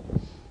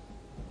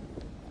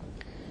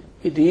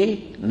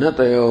 Iti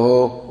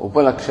natayoho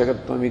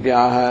upalakshakatvam iti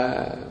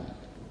aha.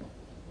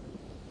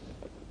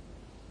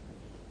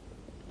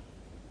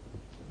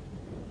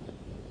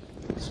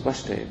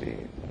 Spashta iti.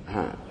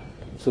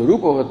 So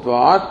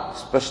rupavatvat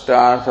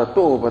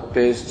spashtarthato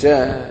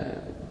upattescha.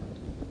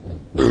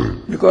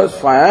 Because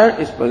fire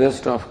is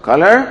possessed of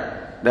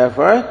color,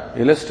 therefore,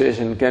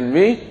 illustration can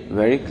be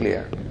very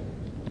clear.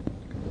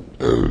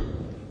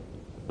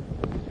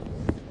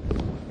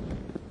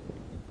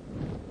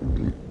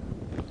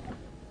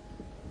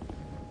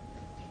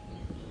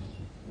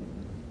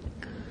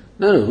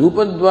 Now,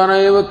 Rupadvara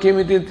eva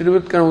kimiti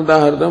trivitkana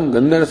udahartam,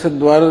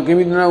 Gandharsadvara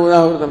kimiti na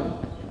udahartam.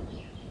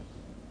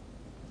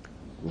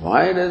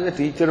 Why does the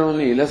teacher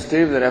only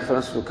illustrate the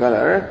reference to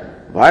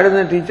color? Why does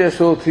the teacher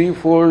show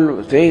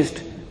threefold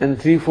taste and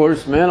threefold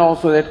smell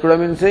also? That could have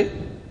been said.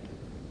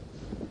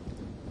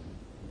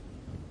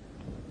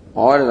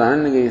 Or as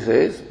Anandagiri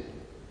says,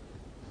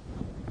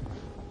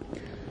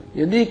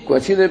 यदि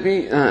क्वचिदपि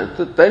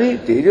तो तर्हि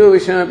तेजो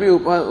विषयमपि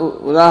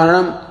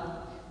उदाहरणम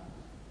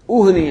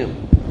ऊहनीयम.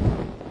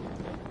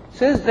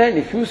 Says that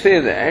if you say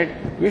that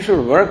we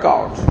should work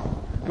out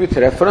with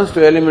reference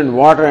to element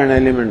water and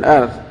element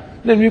earth,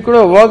 then we could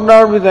have worked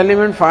out with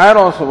element fire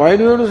also. Why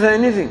do you have to say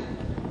anything?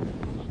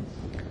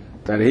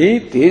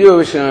 Tari tejo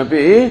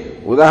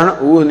vishamapi udahana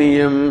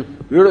uhaniyam.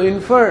 You would have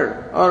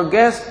inferred or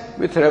guessed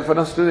with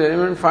reference to the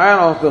element fire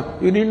also.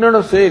 You need not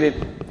have said it.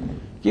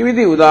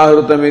 Kimiti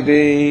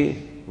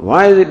udaharutamiti.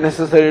 Why is it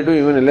necessary to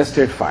even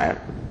illustrate fire?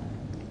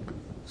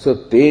 So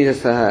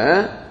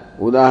tejasaha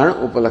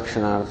udahana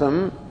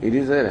upalakshanartham, it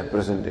is a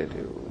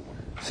representative.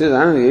 Says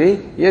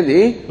Anandagiri,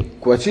 yadi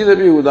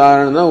kvachidapi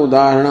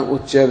udaharana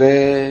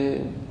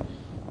uchyade.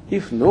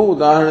 If no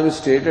udaharana is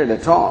stated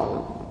at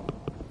all,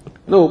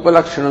 no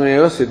upalakshanam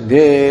eva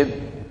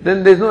siddhet,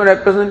 then there is no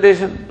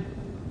representation.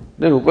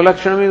 Then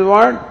upalakshanam is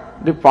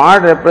what? The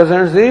part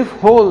represents the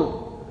whole.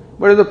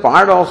 But if the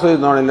part also is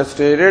not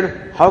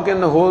illustrated, how can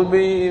the whole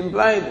be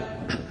implied?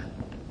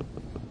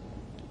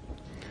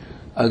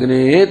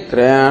 Agnehe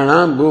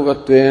trayanam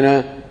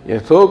bhuvatvena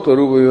yathokta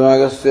rupa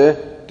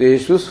vivagasya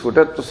teshu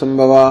sfutatva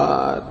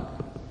sambhavat.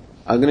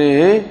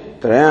 Agnehe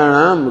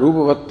trayanam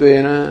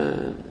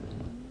rupavattvena.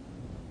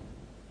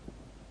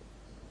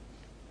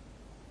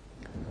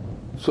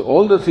 So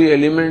all the three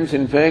elements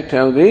in fact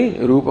have the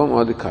rupam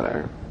or the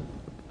color.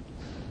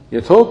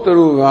 Yathokta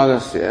rupa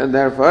vivagasya,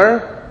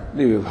 therefore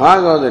the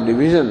vibhaga or the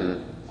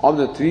division of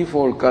the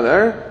threefold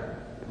color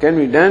can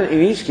be done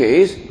in each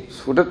case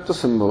sfutatva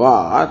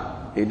sambhavat.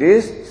 It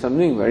is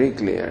something very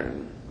clear.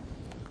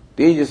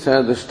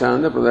 Tejasa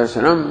dushtanta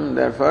pradarsanam,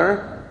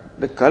 therefore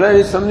the color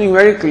is something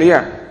very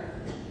clear.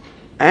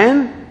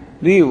 And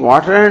the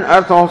water and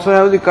earth also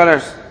have the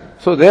colors.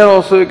 So there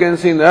also you can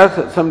see in the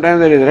earth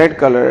sometimes there is red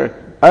color,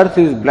 earth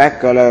is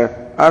black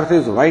color, earth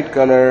is white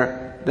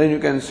color. Then you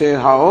can say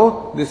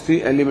how these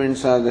three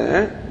elements are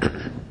there.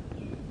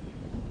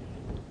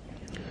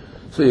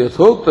 So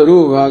yathokta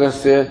rupa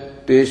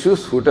bhagasya teshu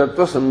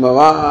sfutatva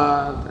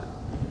sambhavat.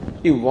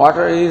 If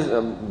water is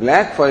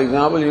black, for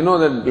example, you know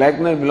that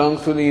blackness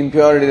belongs to the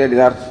impurity that is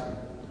earth.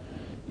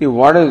 If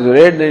water is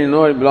red, then you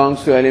know it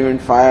belongs to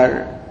element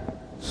fire.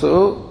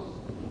 So,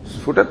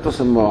 sfutatva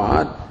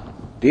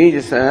sambhavat,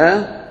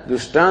 tejasa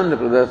dushtanta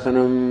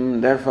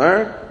pradarsanam.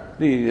 Therefore,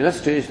 the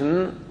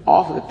illustration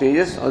of the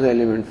tejas or the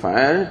element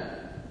fire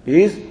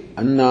is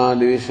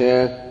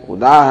annadivishaya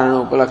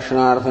udaharana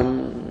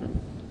upalakshanartham.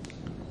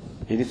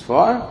 It is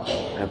for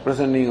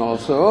representing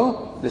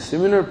also the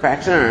similar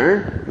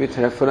pattern with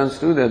reference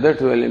to the other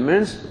two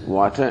elements,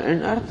 water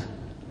and earth.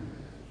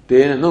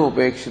 Tena no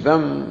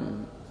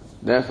upekshitam.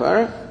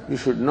 Therefore, you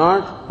should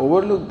not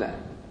overlook that.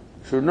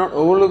 Should not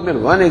overlook that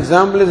one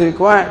example is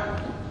required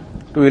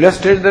to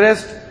illustrate the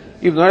rest.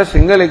 If not a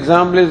single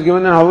example is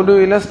given, then how do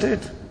you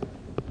illustrate?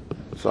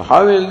 So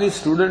how will the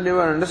student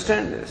ever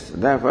understand this?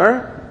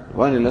 Therefore,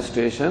 one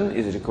illustration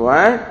is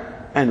required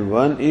and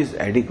one is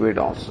adequate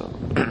also.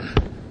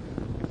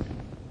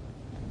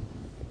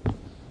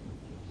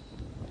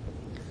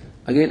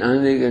 Again,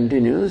 Anandi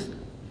continues,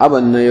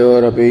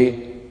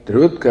 Abhannayorapi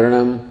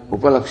Trivutkaranam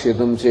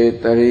Upalakshitam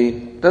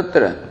Chetari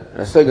Tatra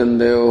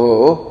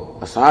Rasagandhayoho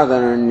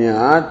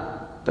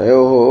Asadharanyat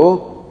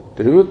Tayoho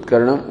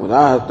Trivutkaranam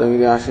Udahartam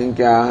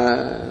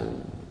Vyashankyaha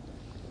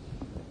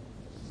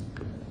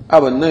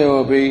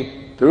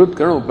Abhannayorapi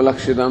Trivutkaranam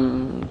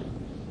Upalakshitam.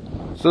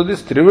 So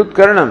this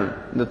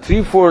Trivutkaranam, the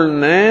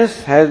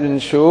threefoldness has been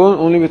shown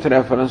only with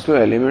reference to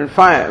element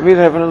fire, with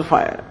reference to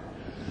fire.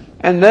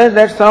 And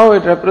that's how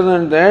it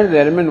represents that the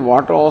element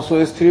water also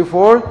is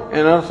threefold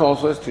and earth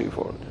also is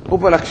threefold.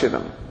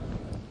 Upalakshitam.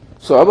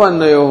 So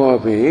abhannayoho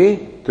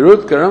api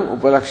trivutkaranam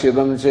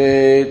upalakshitam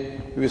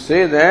chet. We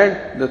say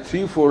that the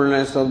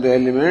threefoldness of the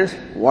elements,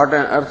 water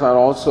and earth, are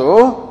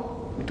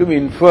also to be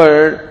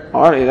inferred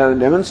or it is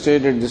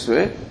demonstrated this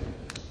way.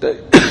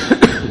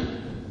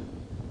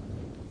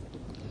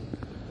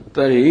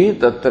 Tari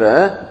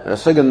tatra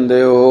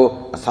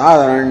rasagandhayo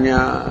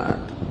asadharanyat.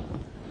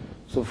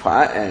 So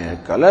fire,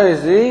 color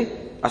is the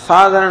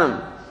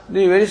asadharanam,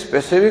 the very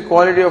specific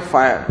quality of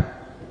fire.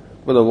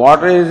 But the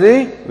water is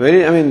the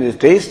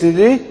taste is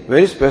the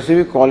very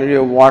specific quality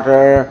of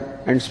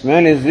water, and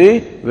smell is the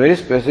very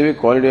specific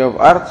quality of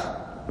earth.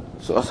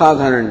 So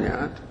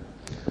asadharanyat.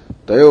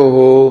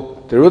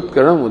 Tayoho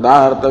trivutkaram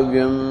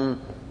udahartavyam.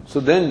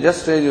 So then,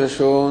 just as you have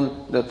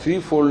shown the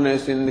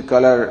threefoldness in the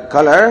color,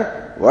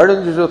 why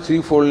don't you show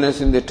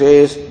threefoldness in the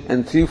taste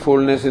and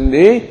threefoldness in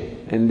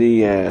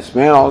the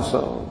smell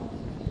also?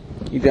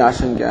 Iti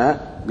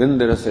ashankya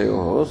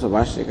gandharasayoho. So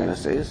Bhashyakara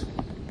says.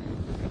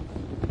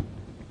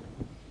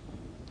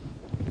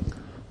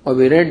 Or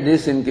we read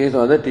this in case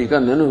of the Tika,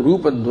 Nanu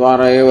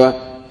Rupadvara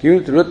eva Kimi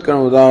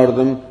Trivutkaram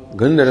udahartam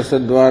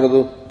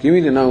Gandharasadvaradu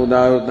Kimi dina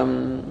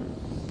udahartam.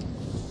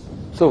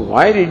 So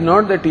why did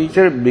not the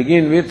teacher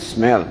begin with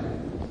smell?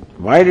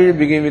 Why did he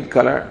begin with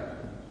color?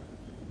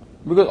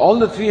 Because all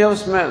the three have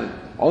smell.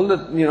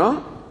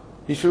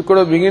 He could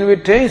have begun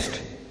with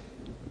taste.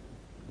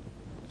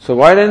 So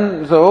why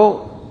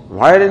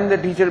didn't the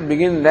teacher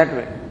begin that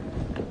way?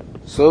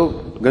 So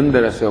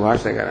Gandharasya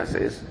Bhashyakara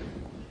says,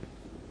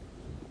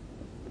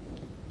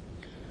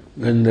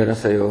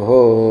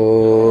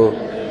 Gandharasayoho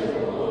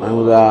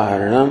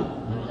Anudaharanam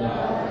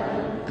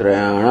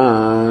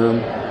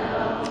Trayanam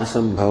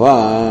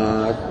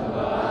Asambhavat.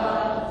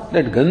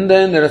 That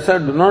Gandha and the Rasa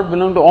do not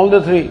belong to all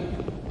the three.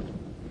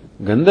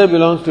 Gandha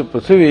belongs to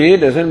Prithvi,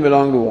 doesn't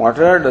belong to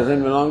water,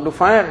 doesn't belong to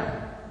fire.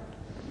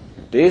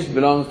 Taste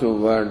belongs to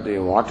the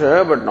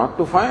water, but not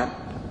to fire.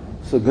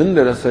 So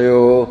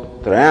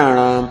Gandharasayo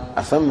Trayanam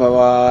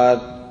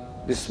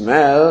Asambhavat. The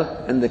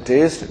smell and the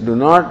taste they are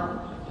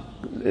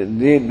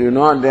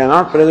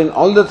not present in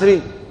all the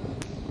three,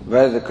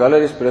 whereas the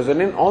color is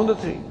present in all the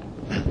three.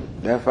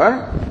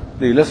 Therefore,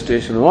 the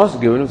illustration was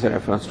given with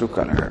reference to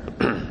color.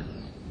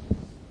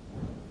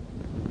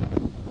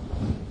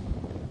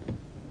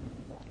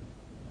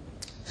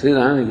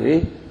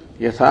 Sridhanagiri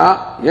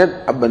Yatha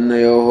Yad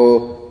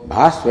Abhannayoho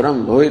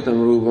Bhaswaram Lohitam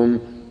Rupam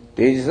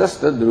Tejasas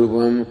Tad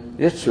Rupam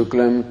Yat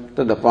Shuklam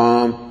Tad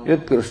Apam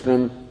Yat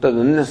Krishnam Tad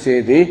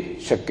Annasyeti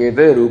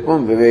Shakyate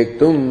Rupam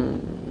Vivektum.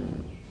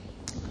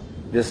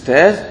 Just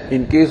as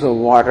in case of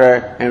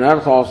water and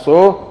earth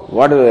also,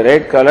 what is the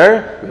red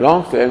color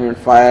belongs to element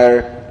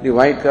fire, the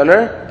white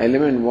color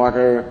element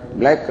water,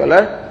 black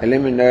color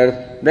element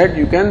earth. That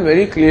you can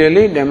very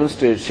clearly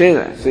demonstrate.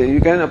 So you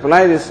can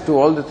apply this to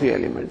all the three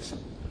elements.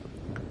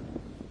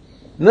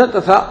 Na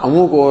tatha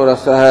amuko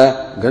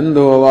rasah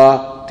gandho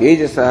va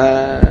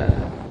tejasah.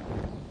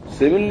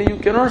 Similarly, you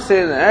cannot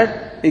say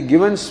that a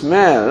given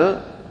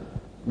smell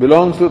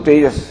belongs to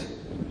tejas,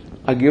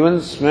 a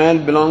given smell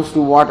belongs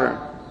to water,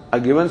 a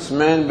given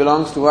smell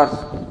belongs to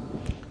earth,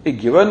 a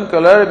given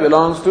color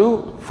belongs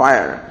to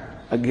fire,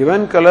 a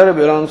given color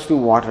belongs to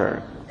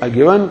water, a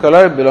given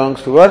color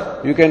belongs to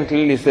earth, you can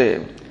clearly say.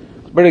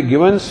 But a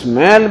given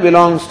smell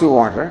belongs to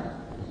water,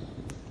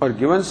 or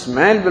given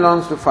smell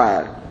belongs to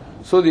fire.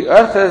 So the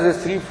earth has a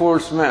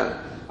threefold smell.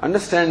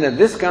 Understand that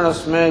this kind of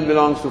smell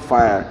belongs to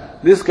fire,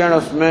 this kind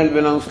of smell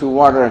belongs to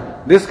water,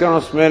 this kind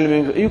of smell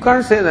belongs to... You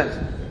can't say that.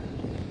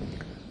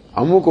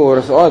 Amuko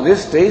rasa, or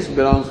this taste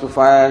belongs to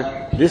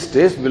fire, this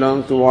taste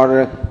belongs to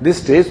water,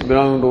 this taste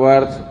belongs to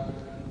earth.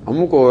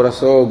 Amuko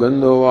raso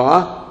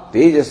gandhova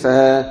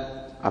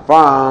tejasah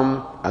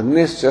apam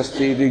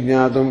agnischasti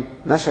dignatum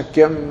na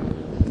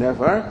shakyam.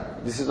 Therefore,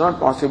 this is not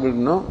possible to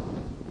know.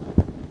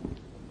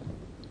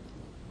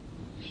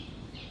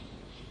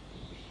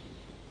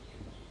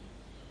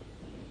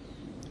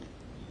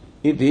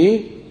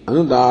 Iti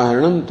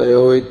anudaharanam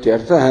tayo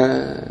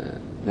ityartha.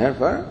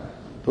 Therefore,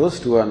 those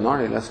two are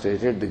not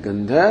illustrated. The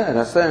Gandha,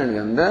 Rasa and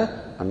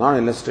Gandha are not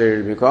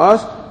illustrated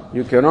because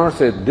you cannot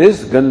say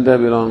this Gandha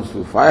belongs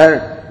to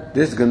fire,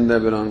 this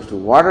Gandha belongs to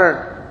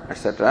water,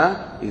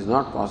 etc. is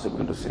not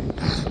possible to say.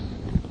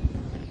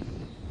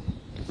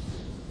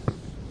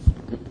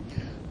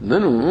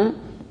 Nanu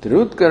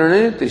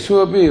Tirutkarane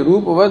Tishuapi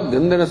Rupavad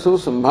Gandharasu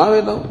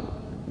Sambhavedam.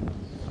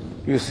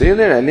 You say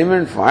that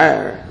element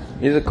fire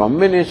is a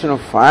combination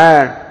of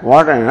fire,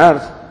 water and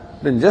earth,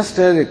 then just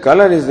as the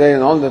color is there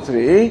in all the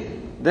three,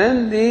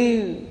 then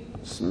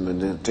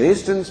the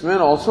taste and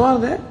smell also are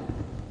there.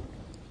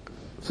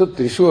 So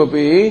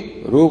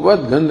Trishuapi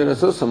Rupat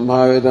Gandharasu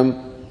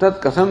Sambhavedam Tat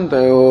Katham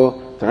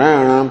Tayo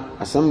Trayanam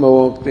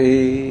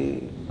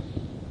Asambhavokti.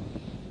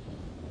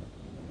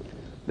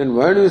 Then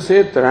why do you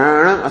say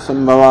Trayanam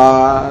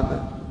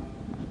Asambhavat?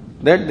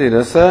 That the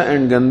rasa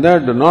and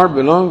gandha do not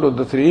belong to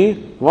the three.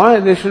 Why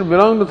they should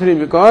belong to three?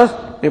 Because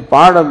a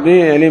part of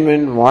the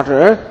element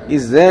water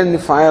is there in the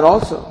fire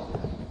also.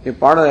 A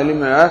part of the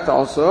element earth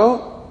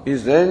also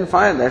is there in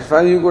fire. That's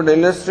why you could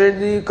illustrate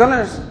the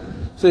colors.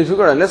 So if you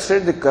could illustrate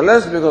the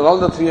colors because all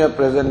the three are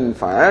present in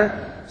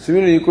fire,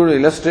 similarly you could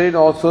illustrate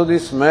also the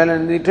smell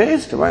and the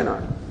taste. Why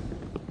not?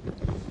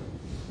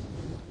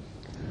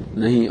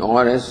 Nahi,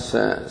 or as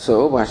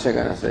so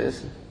Bhashyakara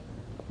says,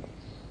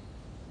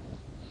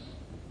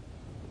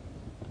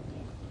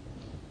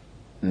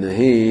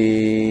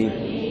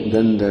 Nahi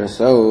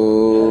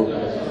Gandharasau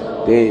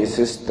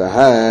Tesistah.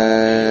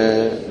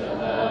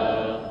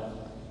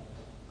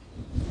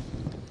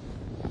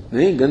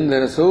 Nahi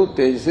Gandharasau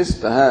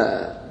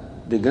Tesistah.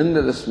 The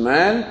gandha, the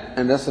smell,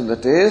 and rest of the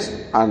taste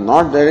are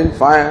not there in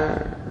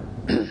fire.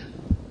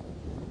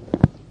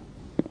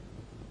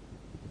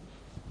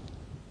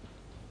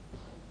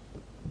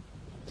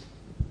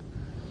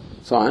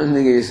 So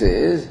Anandagiri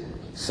says,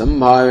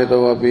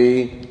 Sambhavito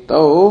api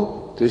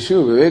tau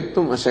Trishu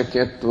vivektum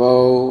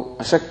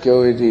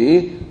ashakyau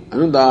iti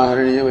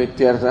anudaharaniya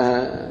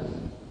ityartha.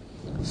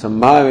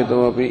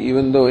 Sambhavito api,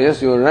 even though,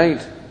 yes, you are right,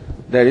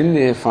 that in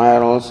the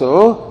fire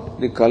also,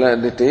 the color,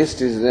 the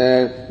taste is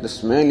there, the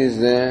smell is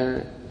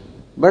there,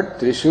 but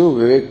Trishu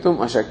vivektum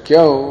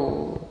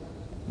ashakyau.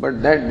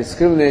 But that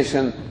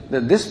discrimination,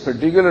 that this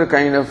particular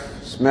kind of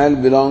smell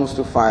belongs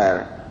to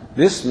fire,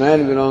 this smell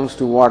belongs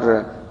to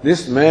water,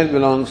 this smell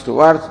belongs to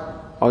earth,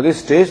 or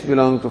this taste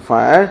belongs to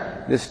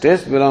fire, this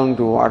taste belongs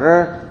to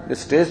water,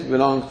 this taste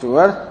belongs to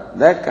earth,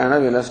 that kind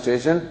of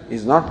illustration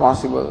is not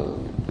possible.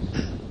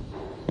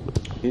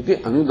 Iti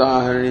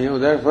anudaharaniya.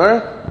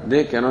 Therefore,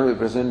 they cannot be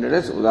presented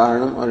as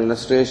udaharanam or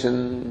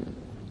illustration.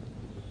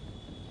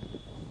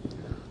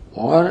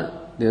 Or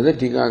the other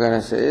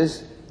Tikakara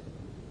says,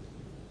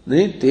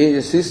 Nahi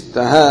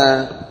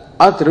tejasistah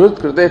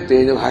atrivutkrute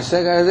teja.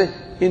 Bhashyakara says,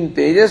 in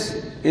tejas,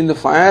 in the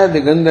fire, the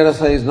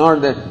gandharasa is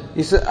not there.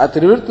 He says,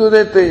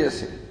 atrivutkrute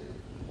tejasi.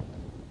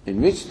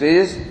 In which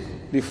tejas,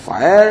 the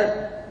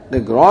fire, the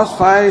gross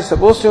fire is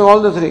supposed to have all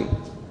the three.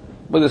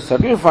 But the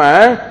subtle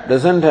fire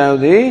doesn't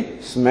have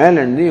the smell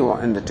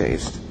and the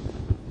taste.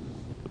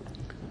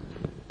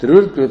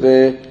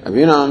 Trivutkrute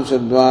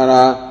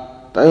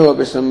abhinamsadvara tayo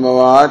api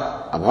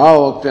sambhavat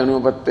abhavokti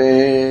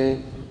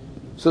anupatte.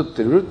 So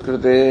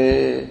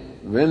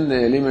Trivutkrute, when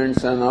the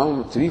elements are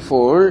now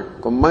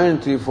threefold,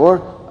 combined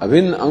threefold,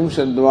 abhin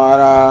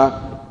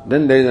amsadvara,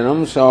 then there is an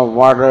amsha of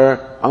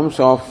water,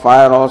 amsha of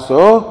fire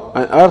also,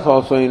 and earth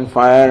also in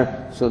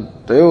fire. So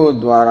tayo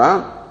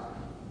dvara,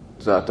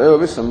 tayo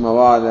api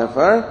sambhavat,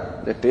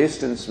 therefore the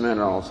taste and smell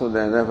are also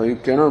there. Therefore you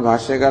cannot,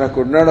 Bhashyakara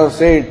could not have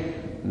said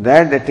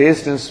that the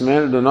taste and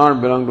smell do not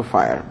belong to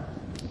fire.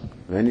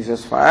 When he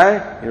says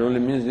fire, it only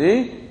means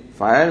the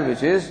fire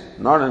which is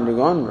not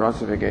undergone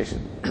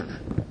grossification.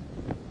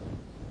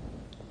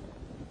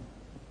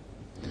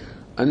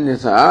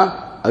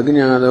 Anyatha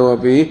agnyādav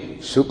api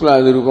shukla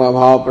adirupa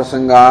bhava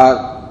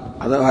prasangat.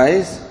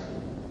 Otherwise,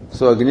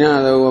 so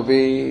agnyādav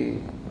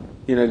api,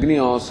 in Agni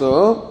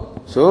also,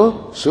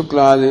 so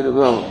shukla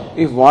adirupa.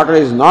 If water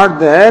is not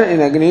there in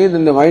Agni,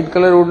 then the white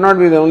color would not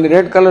be there, only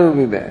red color would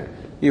be there.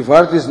 If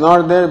earth is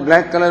not there,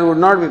 black color would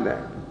not be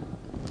there.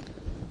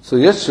 So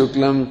yes,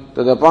 shuklam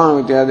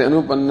tadapam ityadi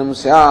anupannam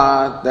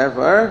syat.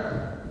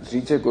 Therefore,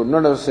 teacher could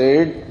not have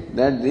said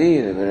that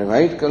the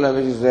white color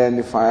which is there in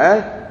the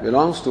fire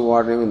belongs to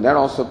water. Even that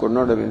also could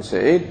not have been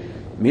said.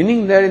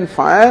 Meaning that in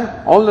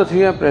fire, all the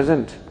three are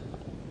present.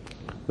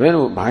 When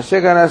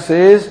Bhashyakara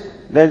says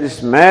that the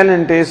smell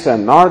and taste are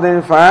not there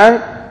in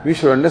fire, we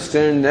should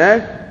understand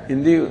that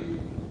in the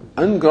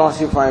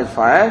ungrossified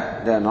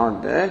fire, they are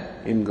not there.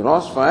 In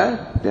gross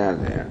fire, they are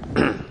there.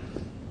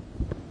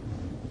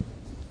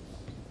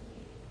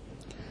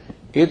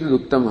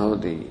 Etaduktam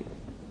bhavati.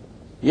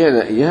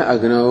 Yah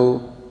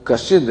agnau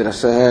kasyid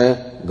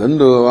rasah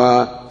gandho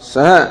va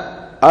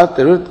sah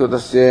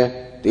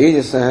atrivutkutasya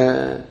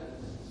tejasah.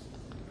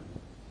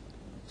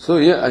 So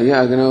yah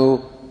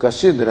agnau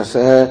kasyid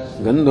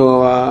rasah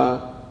gandho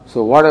va.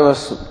 So whatever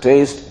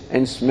taste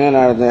and smell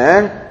are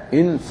there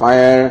in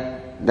fire,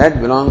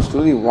 that belongs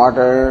to the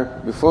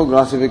water before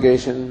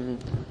grossification.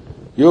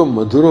 Yo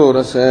madhuro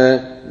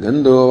rasa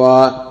gandho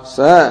va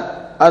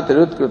sa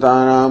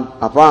atrivutkutanam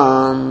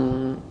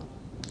apam.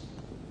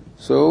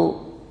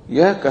 So,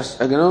 yah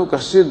agno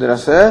kasyid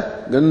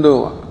rasa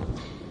gandho va.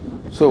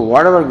 So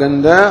whatever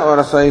gandha or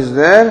rasa is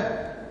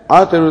there,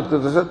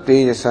 atrivutkutasya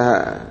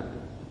tejasah.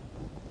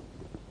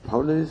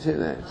 How does it say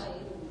that?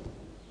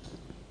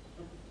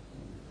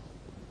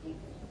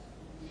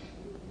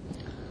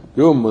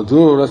 Yo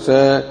madhur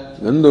rasa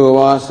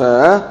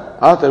gandhovasa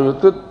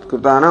atarvitut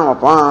krutana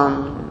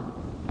apam.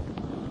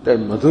 That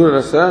madhur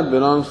rasa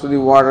belongs to the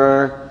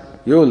water.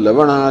 Yo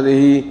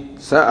lavanadihi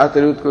sa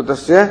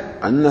atarvitkutasya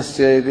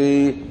annasya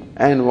iti.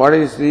 And what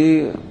is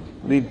the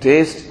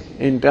taste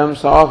in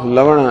terms of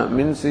lavana,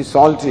 means the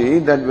salty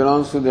that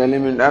belongs to the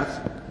element earth.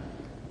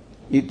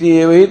 Iti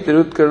evahi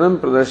trivutkaranam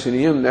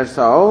pradarsaniyam. That's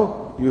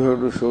how you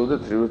have to show the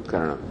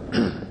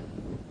trivutkaranam.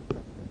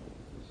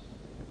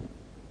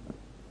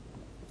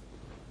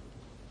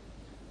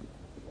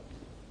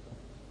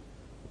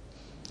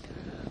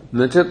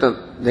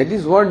 That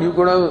is what you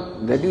could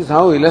have, that is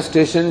how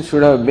illustration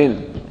should have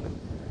been.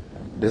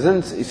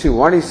 Doesn't, you see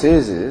what he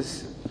says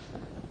is,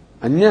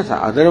 anyatha,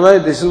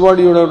 otherwise this is what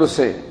you would have to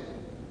say.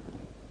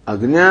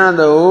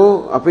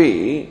 Agnyadau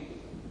api,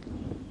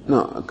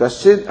 no,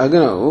 kaschid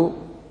agnau,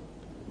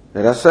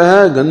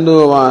 rasaha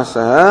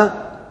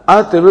gandhovasaha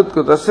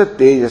atrivutkutasya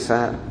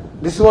tejasaha.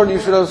 This is what you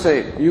should have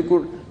said.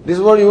 This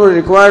is what you were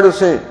required to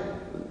say.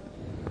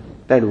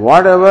 That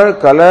whatever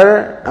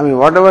color,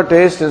 whatever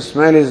taste and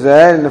smell is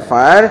there in the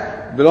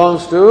fire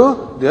belongs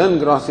to the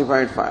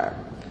ungrossified fire.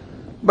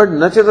 But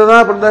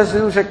nachatada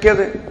pradarsanam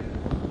shakyate.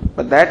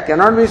 But that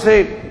cannot be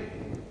said.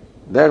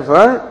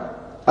 Therefore,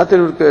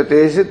 atirvukta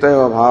tejas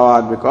tayava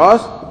bhavad,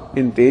 because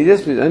in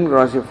tejas which is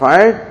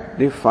ungrossified,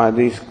 the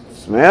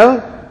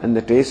smell and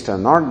the taste are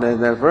not there.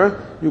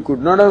 Therefore, you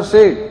could not have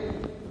said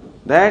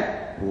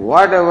that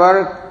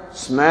whatever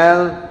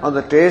smell or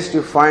the taste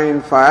you find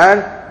in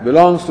fire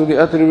belongs to the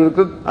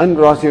atrivukta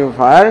ungrossified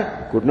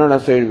fire. Could not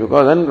have said,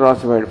 because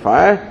ungrossified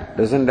fire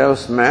doesn't have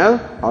smell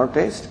or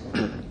taste.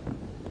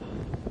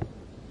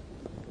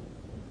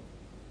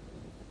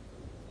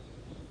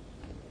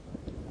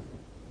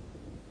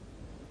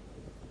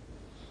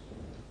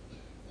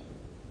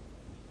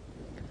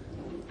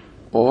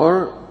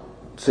 Or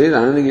says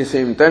Anandagiri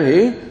same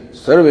tarhi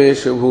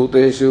sarveshu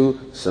bhuteshu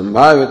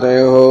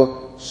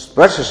sambhavitayoho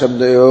sparsha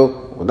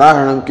shabdayo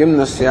udaharanam kim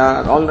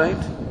nasyat. All right.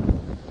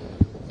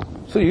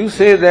 So you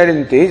say that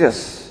in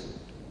Tejas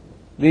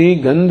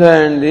the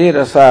gandha and the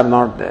rasa are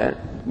not there,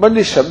 but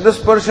the shabda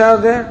sparsha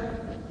are there.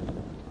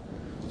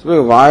 So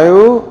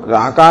vayu,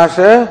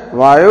 akasha,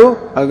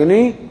 vayu,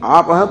 agni,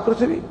 apaha,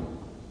 prithvi.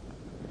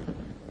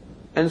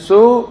 And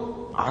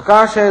so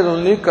akasha is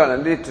only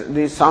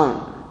the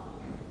sound.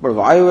 But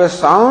vayu has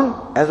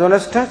sound as well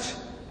as touch,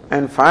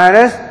 and fire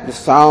has the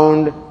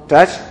sound,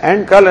 touch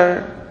and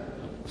color.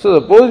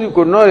 So suppose you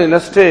could not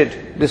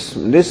illustrate this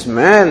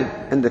smell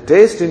and the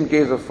taste in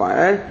case of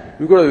fire,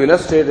 you could have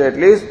illustrated at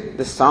least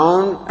the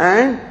sound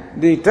and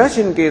the touch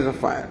in case of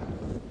fire.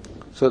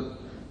 So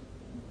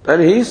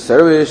tarhi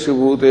sarveshu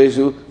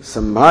bhuteshu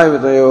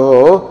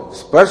sambhavitayoho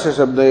sparsha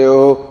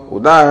shabdayoho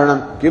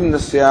udaharanam kim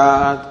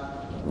nasyat.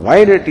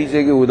 Why did teach a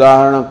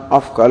udaharanam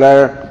of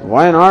color?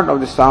 Why not of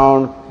the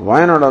sound?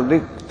 Why not of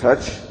the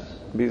touch?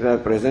 These are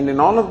present in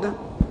all of them.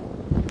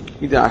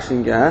 Iti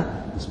ashinkya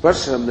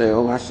sparsha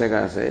shabdayo,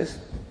 Bhashyakara says,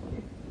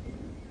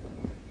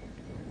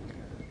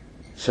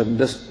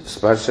 shabda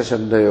sparsha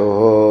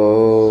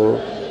shabdayo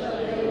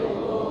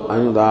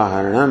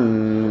anudaharanam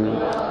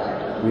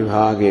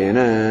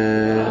vibhagena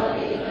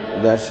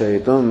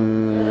darshayitum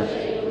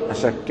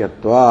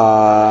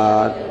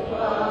ashakyatvat.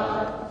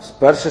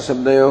 Sparsha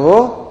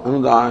shabdayoho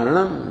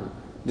anudaharanam.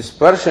 The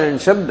sparsha and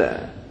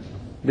shabda,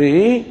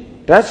 the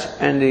touch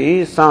and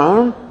the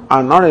sound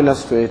are not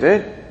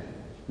illustrated.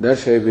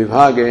 Darshay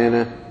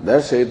vibhagena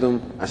darshayitum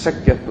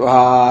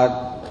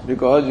ashakyatvat.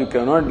 Because you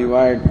cannot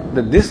divide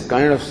that this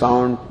kind of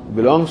sound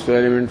belongs to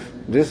element,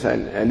 this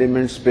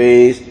element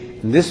space,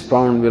 this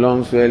sound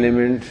belongs to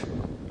element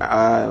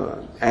air,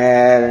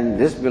 and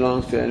this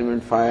belongs to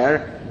element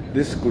fire.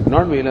 This could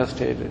not be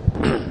illustrated.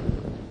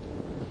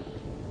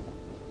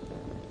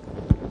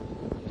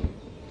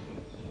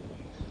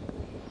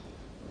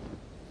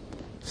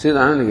 Says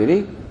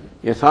Anandagiri,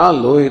 yatha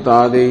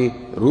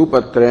lohitadi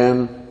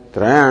rupatrayam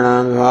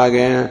trayana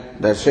vibhagena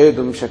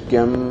darshayitum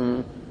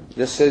shakyam.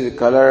 Just as the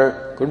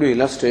color could be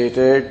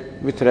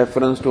illustrated with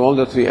reference to all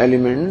the three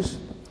elements.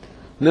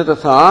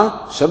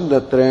 Natatha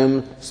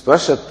shabdatrayam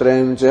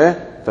sparshatrayam cha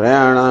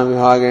trayana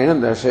vibhagena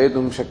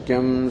darshayitum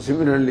shakyam.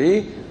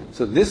 Similarly,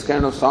 so this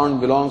kind of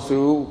sound belongs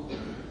to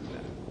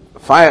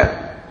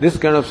fire. This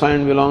kind of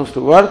sound belongs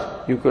to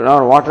earth.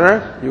 Or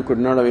water. You could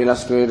not have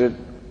illustrated.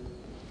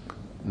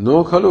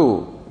 No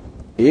khalu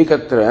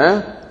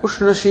ekatra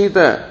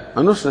ushnashita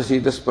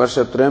anushnashita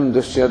sparshatrayam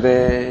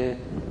dushyate.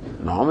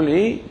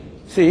 Normally,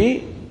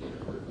 see,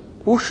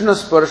 Ushna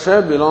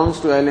sparsha belongs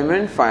to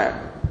element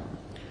fire.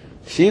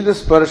 Shita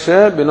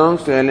sparsha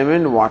belongs to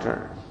element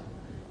water.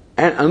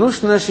 And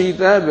Anushna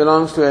Shita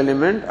belongs to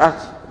element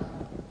earth.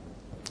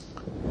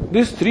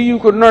 These three you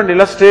could not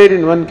illustrate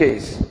in one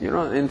case.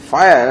 In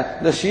fire,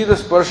 the Shita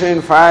sparsha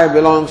in fire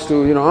belongs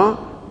to,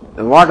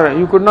 the water.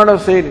 You could not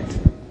have said it.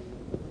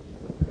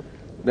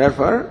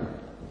 Therefore,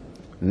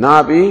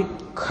 napi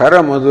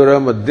khara madhura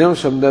madhyam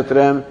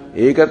shabdatrayam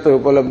ekatra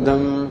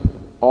upalabdham,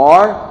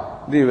 or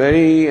the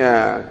very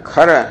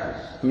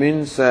khara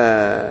means,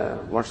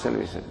 what shall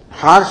we say,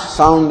 harsh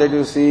sound that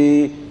you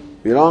see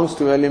belongs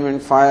to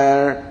element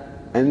fire,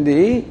 and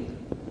the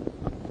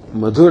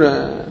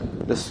madhura,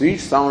 the sweet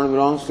sound,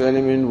 belongs to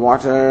element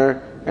water,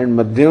 and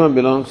madhyama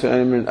belongs to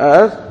element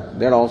earth,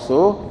 that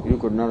also you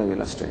could not have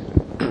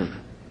illustrated.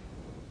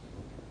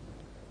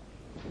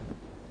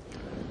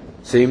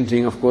 Same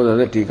thing, of course,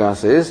 other tika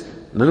says,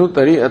 Nanu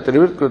tari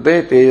atrivit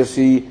krute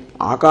tejasi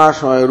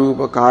akashaya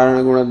rupa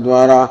karana guna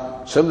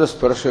dvara shabda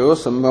sparshayo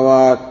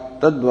sambhavat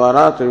tad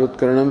dvara trivit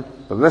karanam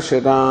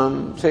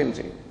pradashyatam. Same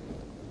thing.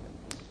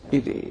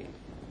 Iti.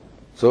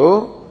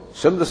 So,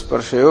 Shabda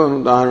Sparshayo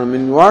Anudaharanam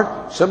in what?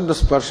 Shabda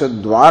Sparsha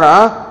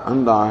Dvara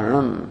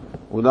Anudaharanam.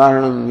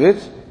 Udaharanam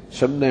with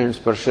Shabda and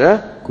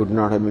Sparsha could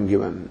not have been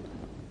given.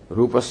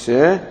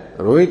 Rupasya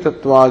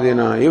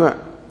Rohitattvadina iva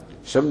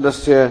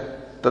Shabdasya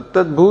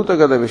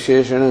Tattadbhutagata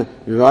Visheshana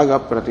Vivaga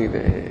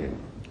Pratide.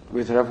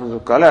 With reference to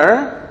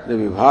color, the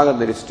Vibhaga,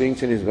 the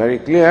distinction is very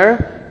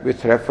clear.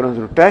 With reference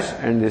to touch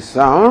and the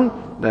sound,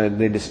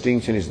 the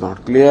distinction is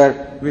not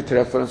clear. With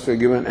reference to a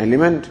given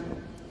element,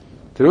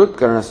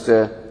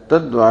 Trivutkaranasya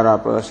Tadvara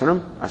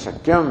Pradarsanam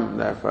Ashakyam.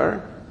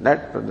 Therefore,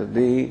 that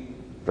the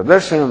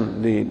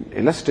Pradarsanam, the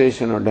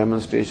illustration or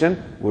demonstration,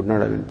 would not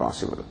have been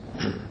possible.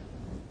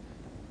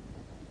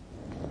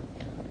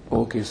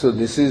 Okay, so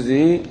this is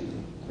the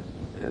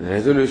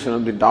resolution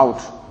of the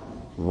doubt.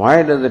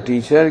 Why does the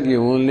teacher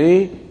give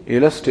only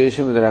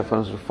illustration with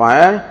reference to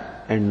fire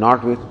and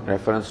not with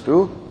reference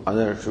to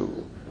other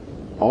two?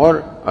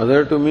 Or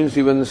other two means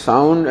even the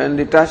sound and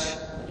the touch,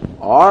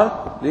 or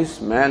the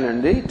smell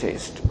and the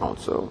taste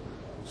also.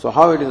 So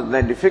how it is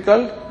that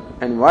difficult,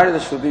 and why the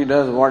Shruti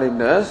does what it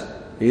does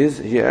is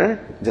here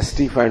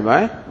justified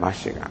by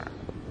Bhashyakara.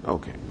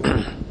 Okay.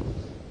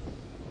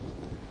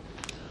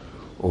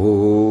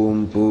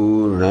 Om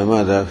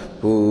Purnamadah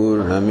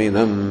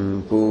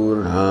Purnamidam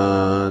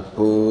Purnat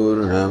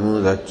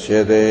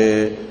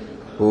Purnamudachyate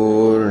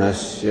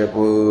Purnasya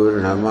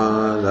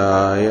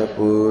Purnamadaya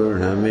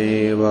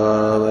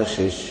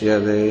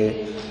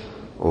Purnamevavashishyate.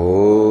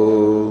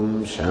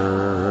 Om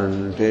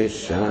Shanti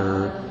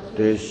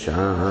Shanti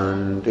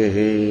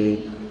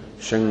Shanti.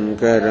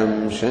 Shankaram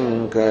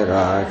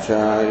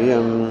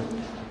Shankaracharyam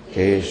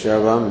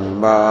Keshavam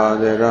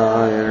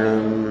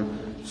Badarayanam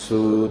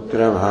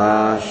Sutra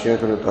Bhashya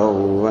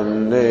Krutau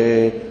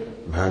Vande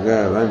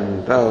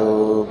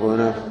Bhagavantau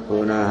Punah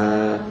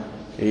Punah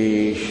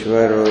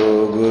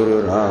Ishvaro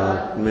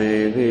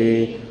Gururatmedi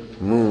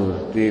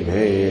Murti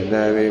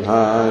Bheda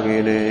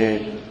Vibhagine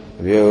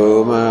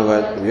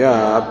Vyomavat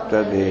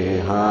Vyapta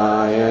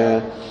Dehaya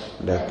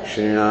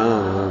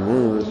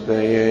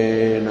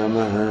Dakshinamurtaye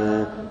Namaha.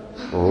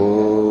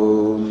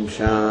 Om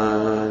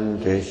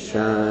Shanti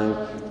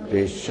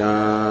Shanti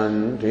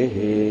Shanti.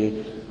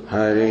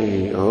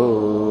 Hari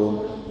Om.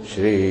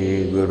 Shri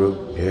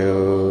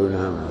Gurubhyo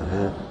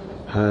Namaha.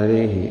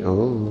 Hari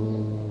Om.